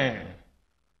दुनिया में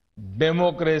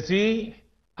डेमोक्रेसी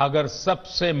अगर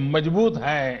सबसे मजबूत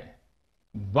है,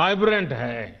 वाइब्रेंट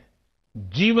है,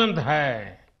 जीवंत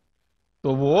है,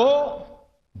 तो वो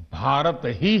भारत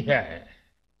ही है।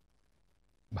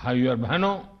 भाइयों और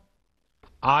बहनों,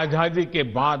 आजादी के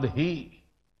बाद ही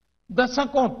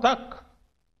दशकों तक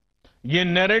ये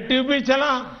नैरेटिव भी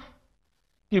चला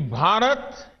कि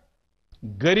भारत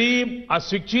गरीब,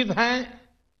 अशिक्षित है,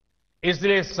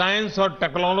 इसलिए साइंस और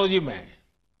टेक्नोलॉजी में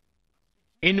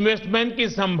इन्वेस्टमेंट की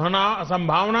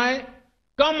संभावनाएं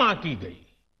कम आंकी गई।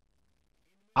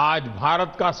 आज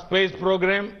भारत का स्पेस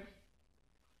प्रोग्राम,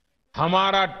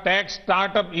 हमारा टेक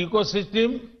स्टार्टअप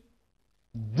इकोसिस्टम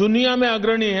दुनिया में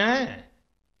अग्रणी है।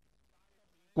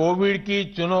 कोविड की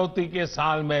चुनौती के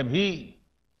साल में भी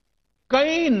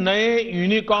कई नए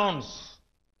यूनिकॉर्न्स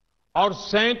और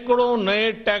सैकड़ों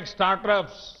नए टेक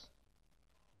स्टार्टअप्स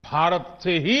भारत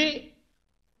से ही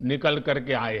निकल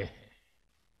करके आए हैं।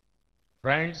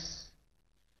 फ्रेंड्स,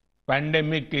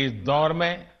 पैंडेमिक के इस दौर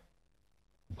में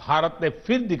भारत ने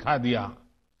फिर दिखा दिया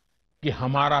कि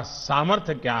हमारा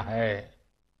सामर्थ्य क्या है,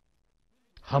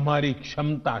 हमारी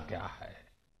क्षमता क्या है।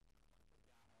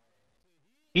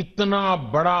 इतना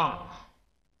बड़ा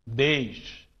देश,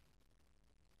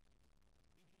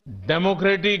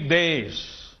 डेमोक्रेटिक देश,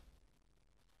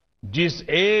 जिस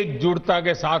एकजुटता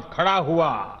के साथ खड़ा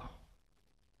हुआ,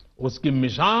 उसकी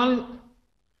मिसाल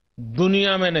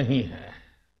दुनिया में नहीं है।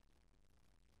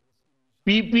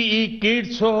 पीपीई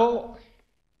किट्स हो,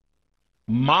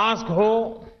 मास्क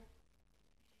हो,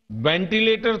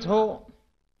 वेंटिलेटर्स हो,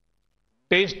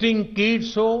 टेस्टिंग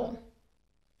किट्स हो,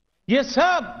 ये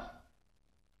सब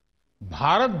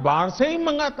भारत बाहर से ही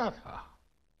मंगाता था।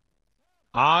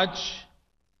 आज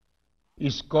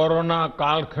इस कोरोना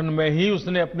कालखंड में ही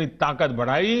उसने अपनी ताकत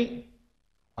बढ़ाई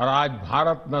और आज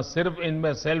भारत न सिर्फ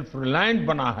इनमें सेल्फ रिलायंट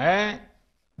बना है,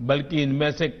 बल्कि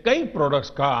इनमें से कई प्रोडक्ट्स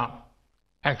का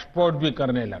एक्सपोर्ट भी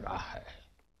करने लगा है।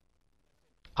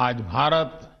 आज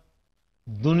भारत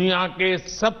दुनिया के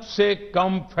सबसे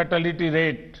कम फैटेलिटी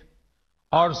रेट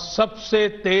और सबसे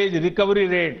तेज रिकवरी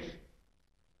रेट,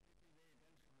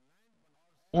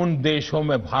 उन देशों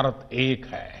में भारत एक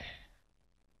है।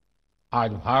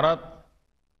 आज भारत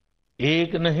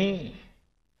एक नहीं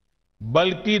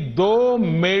बल्कि 2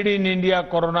 made in India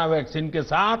corona vaccine के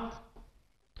साथ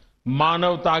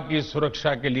मानवता की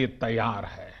सुरक्षा के लिए तैयार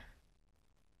है।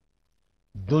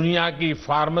 दुनिया की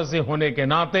फार्मेसी होने के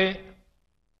नाते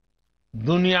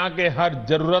दुनिया के हर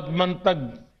जरूरतमंद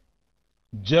तक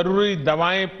जरूरी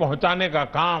दवाएं पहुंचाने का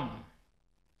काम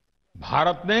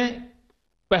भारत ने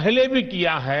पहले भी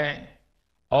किया है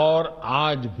और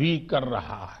आज भी कर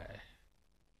रहा है।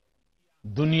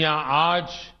 दुनिया आज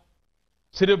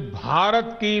सिर्फ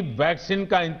भारत की वैक्सीन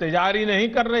का इंतजार ही नहीं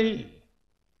कर रही,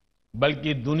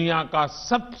 बल्कि दुनिया का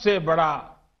सबसे बड़ा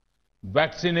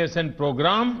वैक्सीनेशन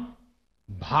प्रोग्राम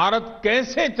भारत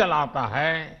कैसे चलाता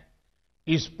है,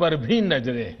 इस पर भी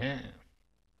नजरें हैं।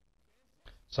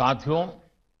 साथियों,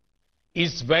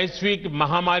 इस वैश्विक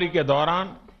महामारी के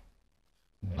दौरान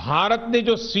भारत ने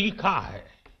जो सीखा है,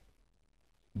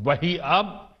 वही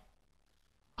अब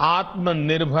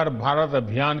आत्मनिर्भर भारत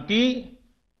अभियान की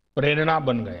प्रेरणा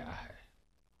बन गया है।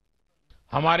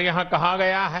 हमारे यहां कहा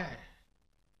गया है,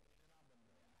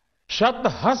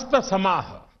 शतहस्त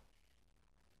समाह,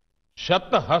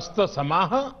 शतहस्त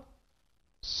समाह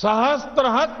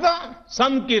सहस्त्रहस्त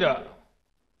समकिर,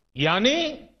 यानी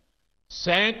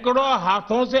सैकड़ों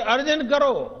हाथों से अर्जन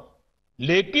करो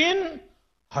लेकिन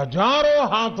हजारों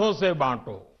हाथों से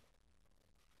बांटो।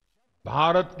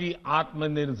 भारत की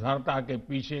आत्मनिर्भरता के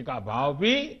पीछे का भाव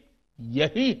भी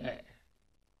यही है।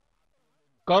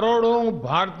 करोड़ों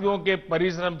भारतीयों के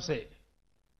परिश्रम से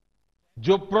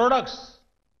जो प्रोडक्ट्स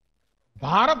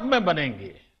भारत में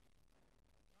बनेंगे,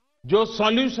 जो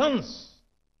सॉल्यूशंस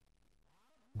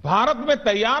भारत में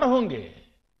तैयार होंगे,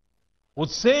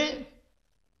 उससे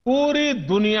पूरी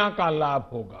दुनिया का लाभ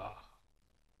होगा।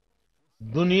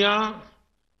 दुनिया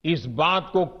इस बात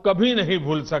को कभी नहीं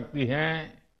भूल सकती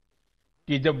है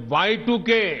कि जब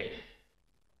Y2K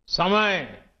समय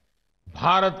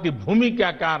भारत की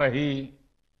भूमिका क्या रही,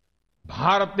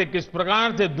 भारत ने किस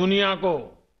प्रकार से दुनिया को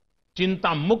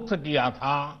चिंता मुक्त किया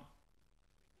था,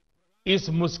 इस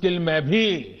मुश्किल में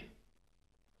भी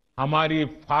हमारी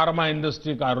फार्मा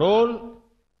इंडस्ट्री का रोल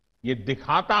ये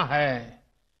दिखाता है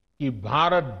कि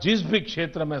भारत जिस भी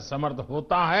क्षेत्र में समर्थ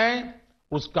होता है,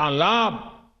 उसका लाभ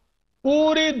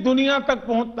पूरी दुनिया तक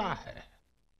पहुंचता है।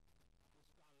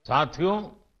 साथियों,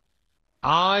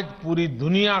 आज पूरी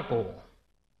दुनिया को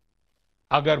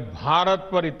अगर भारत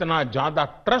पर इतना ज्यादा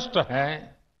ट्रस्ट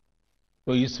है,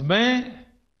 तो इसमें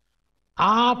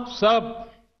आप सब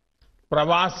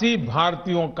प्रवासी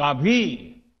भारतीयों का भी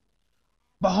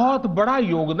बहुत बड़ा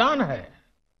योगदान है।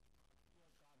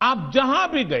 आप जहां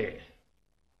भी गए,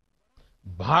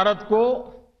 भारत को,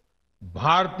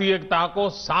 भारतीयता को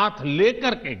साथ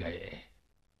लेकर के गए।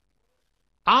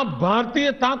 आप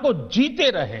भारतीयता को जीते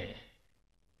रहे।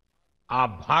 आप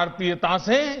भारतीयता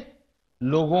से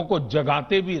लोगों को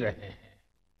जगाते भी रहे हैं।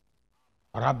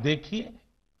 और आप देखिए,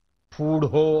 फूड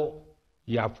हो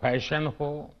या फैशन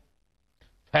हो,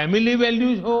 फैमिली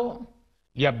वैल्यूज हो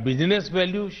या बिजनेस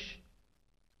वैल्यूज,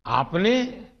 आपने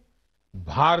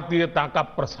भारतीयता का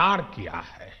प्रसार किया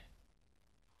है।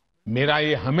 मेरा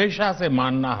ये हमेशा से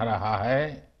मानना रहा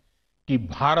है कि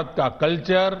भारत का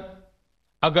कल्चर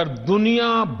अगर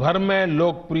दुनिया भर में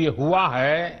लोकप्रिय हुआ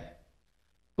है,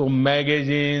 तो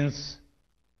मैगजीन्स,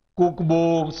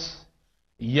 कुकबुक्स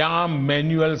या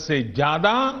मैनुअल से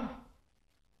ज्यादा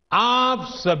आप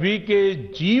सभी के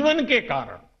जीवन के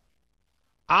कारण,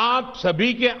 आप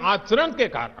सभी के आचरण के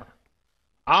कारण,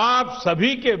 आप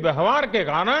सभी के व्यवहार के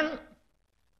कारण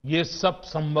ये सब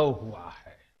संभव हुआ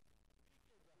है।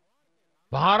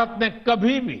 भारत ने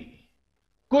कभी भी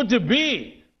कुछ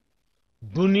भी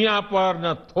दुनिया पर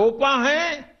न थोपा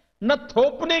है, न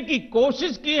थोपने की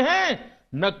कोशिश की है,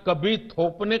 न कभी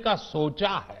थोपने का सोचा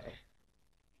है।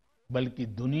 बल्कि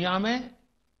दुनिया में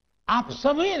आप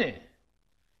सभी ने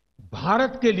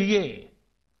भारत के लिए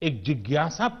एक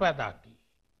जिज्ञासा पैदा की,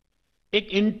 एक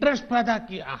इंटरेस्ट पैदा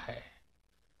किया है।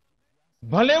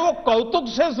 भले वो कौतुक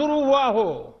से शुरू हुआ हो,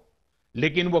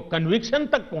 लेकिन वो कन्विक्शन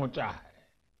तक पहुंचा है।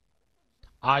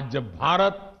 आज जब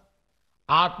भारत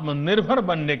आत्मनिर्भर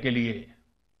बनने के लिए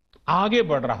आगे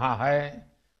बढ़ रहा है,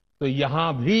 तो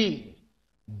यहां भी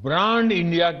ब्रांड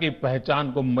इंडिया की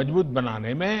पहचान को मजबूत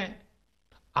बनाने में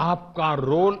आपका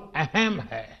रोल अहम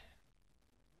है।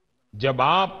 जब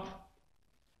आप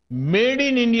मेड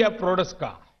इन इंडिया प्रोडक्ट्स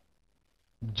का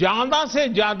ज्यादा से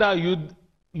ज्यादा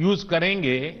यूज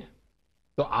करेंगे,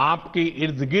 तो आपके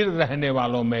इर्द गिर्द रहने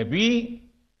वालों में भी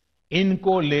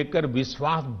इनको लेकर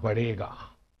विश्वास बढ़ेगा।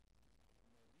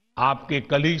 आपके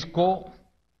कलीग्स को,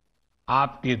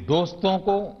 आपके दोस्तों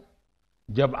को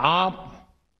जब आप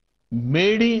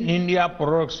made in India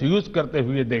products use करते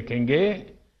हुए देखेंगे,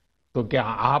 तो क्या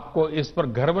आपको इस पर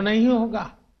गर्व नहीं होगा?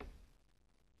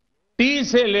 टी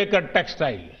से लेकर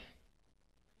टेक्सटाइल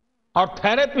और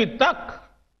थेरेपी तक,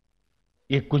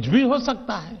 ये कुछ भी हो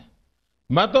सकता है।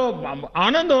 मैं तो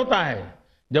आनंद होता है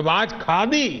जब आज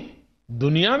खादी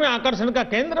दुनिया में आकर्षण का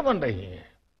केंद्र बन रही है।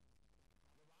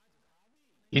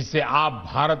 इससे आप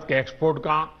भारत के एक्सपोर्ट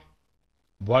का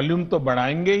वॉल्यूम तो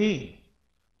बढ़ाएंगे ही,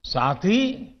 साथ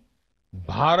ही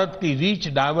भारत की रीच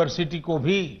डायवर्सिटी को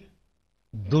भी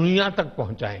दुनिया तक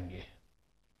पहुंचाएंगे।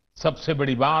 सबसे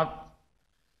बड़ी बात,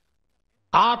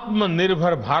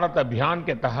 आत्मनिर्भर भारत अभियान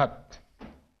के तहत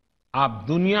आप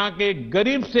दुनिया के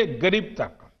गरीब से गरीब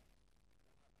तक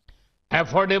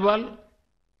एफोर्डेबल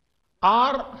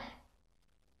और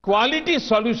क्वालिटी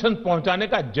सॉल्यूशन पहुंचाने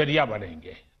का जरिया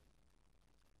बनेंगे।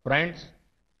 फ्रेंड्स,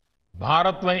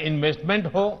 भारत में इन्वेस्टमेंट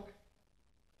हो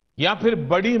या फिर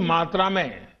बड़ी मात्रा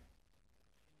में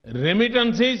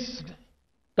रेमिटेंसेस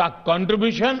का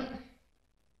कंट्रीब्यूशन,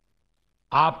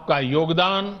 आपका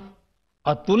योगदान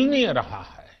अतुलनीय रहा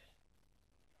है।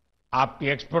 आपकी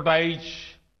एक्सपर्टाइज,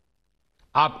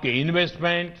 आपके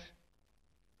इन्वेस्टमेंट,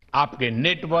 आपके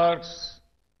नेटवर्क्स,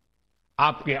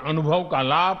 आपके अनुभव का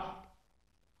लाभ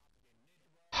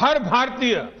हर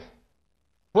भारतीय,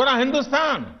 पूरा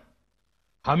हिंदुस्तान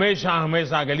हमेशा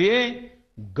हमेशा के लिए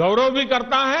गौरव भी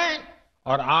करता है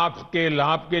और आपके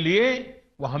लाभ के लिए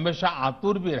वो हमेशा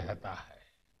आतुर भी रहता है।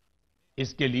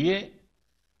 इसके लिए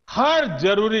हर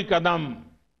जरूरी कदम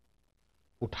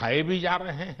उठाए भी जा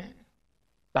रहे हैं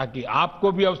ताकि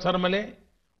आपको भी अवसर मिले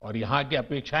और यहाँ की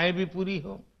अपेक्षाएं भी पूरी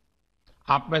हो।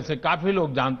 आप में से काफी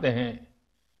लोग जानते हैं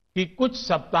कि कुछ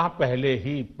सप्ताह पहले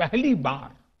ही पहली बार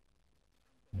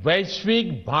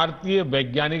वैश्विक भारतीय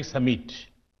वैज्ञानिक समिट,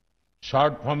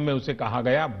 शॉर्ट फॉर्म में उसे कहा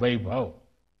गया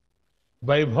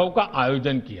वैभव का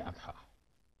आयोजन किया था।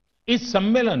 इस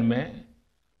सम्मेलन में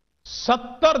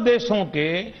 70 देशों के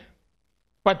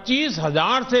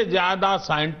 25,000 से ज्यादा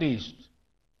साइंटिस्ट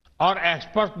और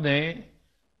एक्सपर्ट ने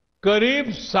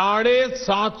करीब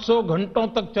 750 घंटों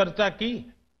तक चर्चा की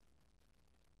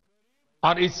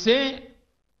और इससे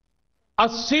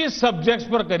 80 सब्जेक्ट्स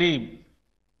पर करीब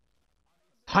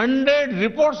 100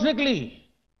 रिपोर्ट्स निकली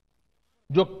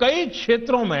जो कई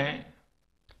क्षेत्रों में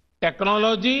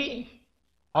टेक्नोलॉजी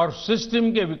और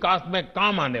सिस्टम के विकास में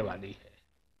काम आने वाली है।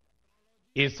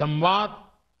 ये संवाद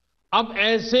अब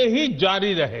ऐसे ही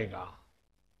जारी रहेगा।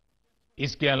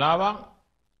 इसके अलावा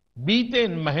बीते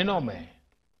इन महीनों में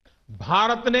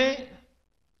भारत ने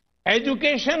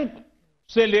एजुकेशन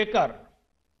से लेकर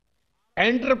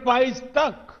एंटरप्राइज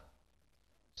तक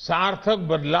सार्थक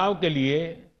बदलाव के लिए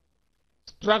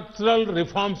स्ट्रक्चरल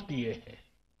रिफॉर्म्स किए हैं।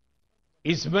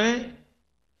 इसमें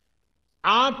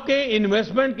आपके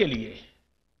इन्वेस्टमेंट के लिए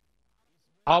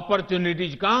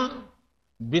अपॉर्चुनिटीज का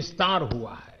विस्तार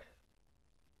हुआ है।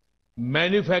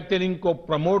 मैन्युफैक्चरिंग को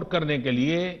प्रमोट करने के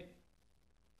लिए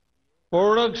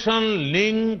प्रोडक्शन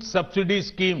लिंक सब्सिडी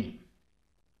स्कीम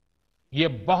ये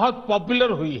बहुत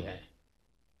पॉपुलर हुई है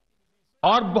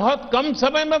और बहुत कम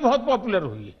समय में बहुत पॉपुलर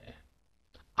हुई है।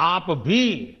 आप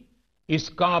भी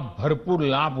इसका भरपूर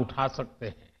लाभ उठा सकते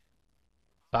हैं।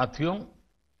 साथियों,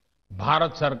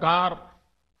 भारत सरकार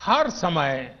हर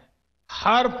समय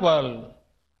हर पल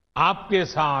आपके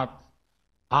साथ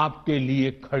आपके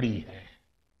लिए खड़ी है।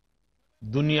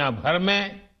 दुनिया भर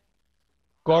में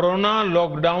कोरोना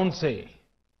लॉकडाउन से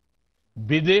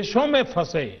विदेशों में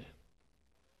फंसे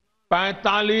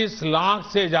 45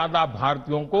 लाख से ज्यादा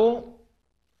भारतीयों को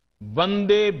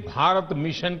वंदे भारत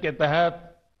मिशन के तहत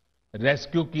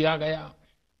रेस्क्यू किया गया।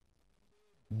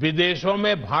 विदेशों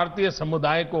में भारतीय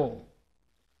समुदाय को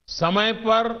समय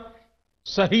पर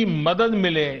सही मदद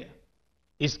मिले,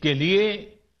 इसके लिए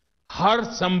हर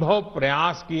संभव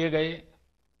प्रयास किए गए।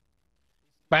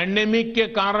 पैंडेमिक के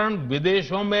कारण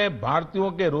विदेशों में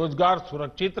भारतीयों के रोजगार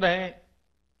सुरक्षित रहे,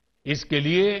 इसके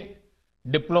लिए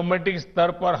डिप्लोमेटिक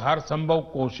स्तर पर हर संभव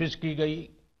कोशिश की गई।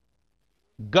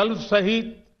 गल्फ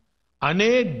सहित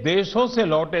अनेक देशों से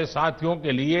लौटे साथियों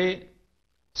के लिए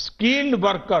skilled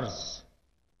workers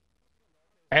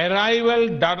arrival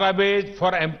database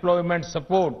for employment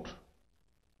support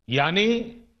यानी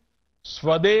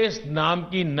स्वदेश नाम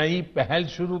की नई पहल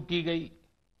शुरू की गई।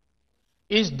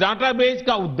 इस डाटाबेस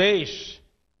का उद्देश्य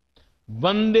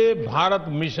वंदे भारत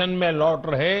मिशन में लौट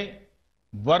रहे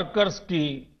वर्कर्स की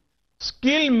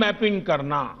स्किल मैपिंग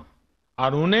करना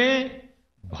और उन्हें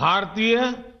भारतीय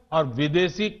और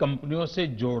विदेशी कंपनियों से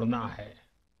जोड़ना है।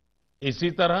 इसी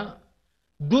तरह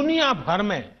दुनिया भर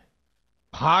में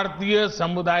भारतीय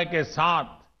समुदाय के साथ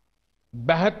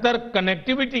बेहतर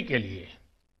कनेक्टिविटी के लिए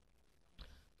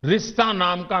रिश्ता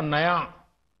नाम का नया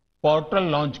पोर्टल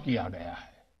लॉन्च किया गया है।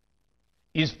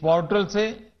 इस पोर्टल से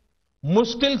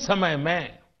मुश्किल समय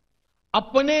में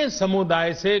अपने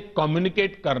समुदाय से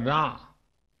कम्युनिकेट करना,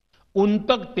 उन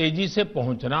तक तेजी से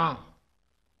पहुंचना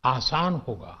आसान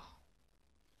होगा।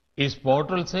 इस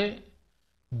पोर्टल से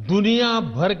दुनिया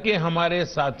भर के हमारे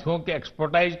साथियों के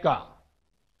एक्सपर्टाइज का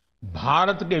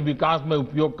भारत के विकास में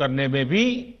उपयोग करने में भी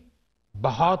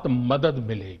बहुत मदद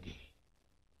मिलेगी।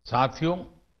 साथियों,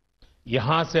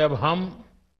 यहां से अब हम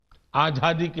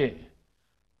आजादी के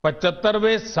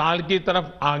 75वें साल की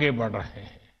तरफ आगे बढ़ रहे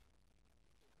हैं।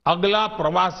 अगला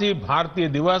प्रवासी भारतीय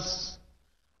दिवस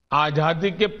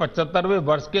आजादी के 75वें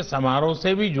वर्ष के समारोह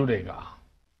से भी जुड़ेगा।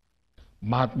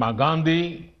 महात्मा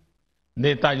गांधी,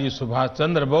 नेताजी सुभाष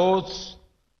चंद्र बोस,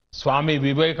 स्वामी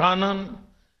विवेकानंद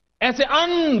ऐसे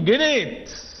अनगिनत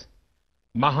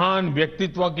महान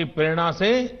व्यक्तित्वों की प्रेरणा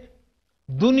से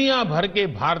दुनिया भर के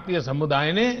भारतीय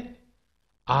समुदाय ने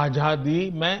आजादी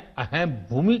में अहम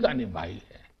भूमिका निभाई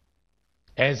है।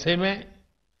 ऐसे में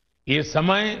ये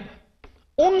समय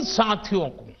उन साथियों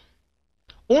को,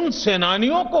 उन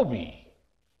सेनानियों को भी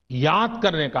याद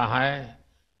करने का है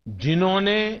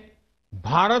जिन्होंने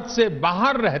भारत से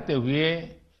बाहर रहते हुए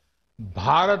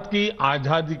भारत की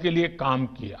आजादी के लिए काम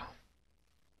किया।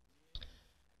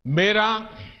 मेरा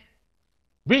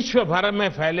विश्व भर में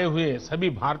फैले हुए सभी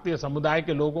भारतीय समुदाय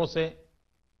के लोगों से,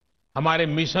 हमारे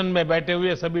मिशन में बैठे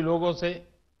हुए सभी लोगों से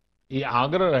ये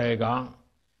आग्रह रहेगा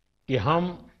कि हम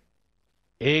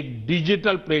एक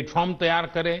डिजिटल प्लेटफॉर्म तैयार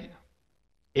करें,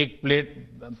 एक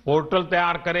पोर्टल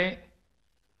तैयार करें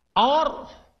और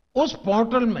उस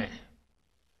पोर्टल में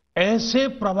ऐसे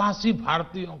प्रवासी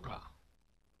भारतीयों का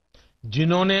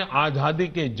जिन्होंने आजादी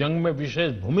के जंग में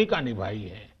विशेष भूमिका निभाई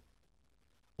है,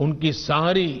 उनकी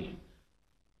सारी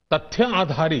तथ्य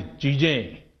आधारित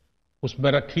चीजें उसमें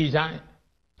रखी जाएं।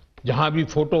 जहां भी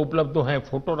फोटो उपलब्ध है,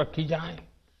 फोटो रखी जाएं।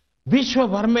 विश्व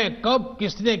भर में कब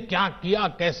किसने क्या किया,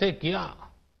 कैसे किया,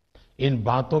 इन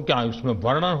बातों का उसमें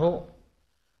वर्णन हो।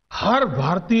 हर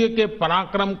भारतीय के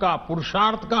पराक्रम का,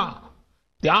 पुरुषार्थ का,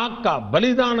 त्याग का,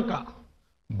 बलिदान का,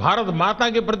 भारत माता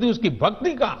के प्रति उसकी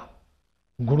भक्ति का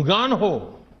गुणगान हो,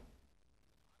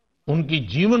 उनकी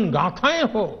जीवन गाथाएं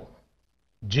हो,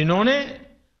 जिन्होंने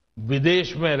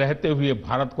विदेश में रहते हुए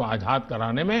भारत को आजाद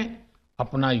कराने में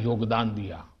अपना योगदान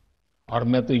दिया। और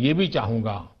मैं तो ये भी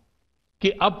चाहूंगा कि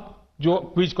अब जो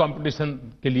क्विज कंपटीशन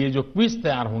के लिए जो क्विज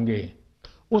तैयार होंगे,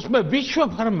 उसमें विश्व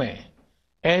भर में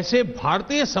ऐसे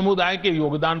भारतीय समुदाय के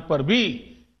योगदान पर भी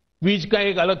क्विज का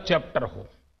एक अलग चैप्टर हो।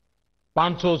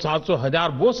 500, 700,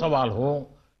 1000 वो सवाल हो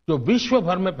जो विश्व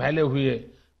भर में फैले हुए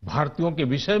भारतीयों के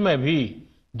विषय में भी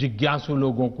जिज्ञासु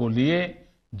लोगों को लिए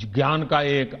ज्ञान का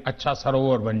एक अच्छा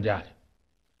सरोवर बन जाए।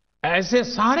 ऐसे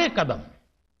सारे कदम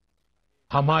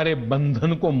हमारे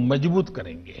बंधन को मजबूत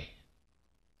करेंगे,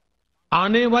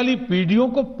 आने वाली पीढ़ियों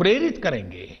को प्रेरित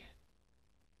करेंगे।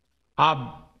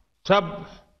 आप सब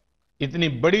इतनी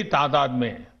बड़ी तादाद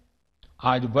में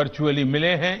आज वर्चुअली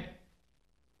मिले हैं।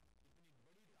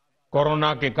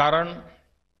 कोरोना के कारण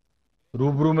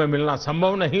रूबरू में मिलना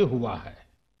संभव नहीं हुआ है,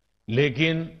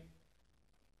 लेकिन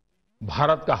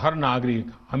भारत का हर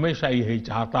नागरिक हमेशा यही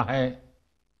चाहता है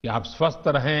कि आप स्वस्थ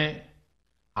रहें,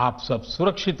 आप सब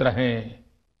सुरक्षित रहें,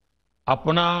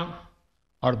 अपना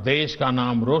और देश का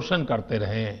नाम रोशन करते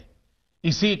रहें।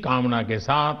 इसी कामना के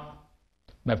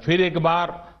साथ मैं फिर एक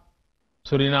बार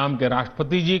सूरीनाम के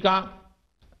राष्ट्रपति जी का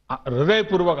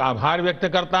हृदयपूर्वक आभार व्यक्त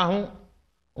करता हूं।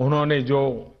 उन्होंने जो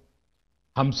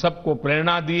हम सबको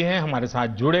प्रेरणा दी है, हमारे साथ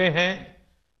जुड़े हैं,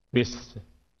 वे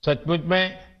सचमुच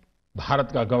में भारत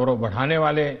का गौरव बढ़ाने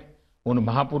वाले उन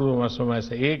महापुरुषों में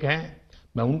से एक हैं।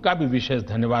 मैं उनका भी विशेष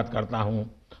धन्यवाद करता हूं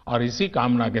और इसी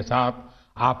कामना के साथ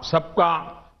आप सबका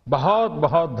बहुत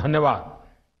बहुत धन्यवाद।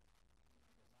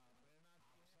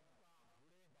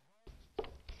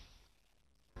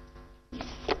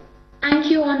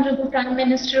 Thank you, Honorable Prime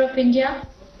Minister of India.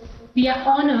 We are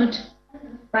honored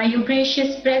by your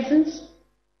gracious presence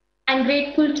and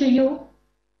grateful to you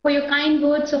for your kind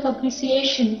words of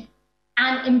appreciation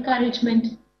and encouragement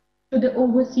to the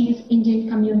overseas Indian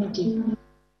community.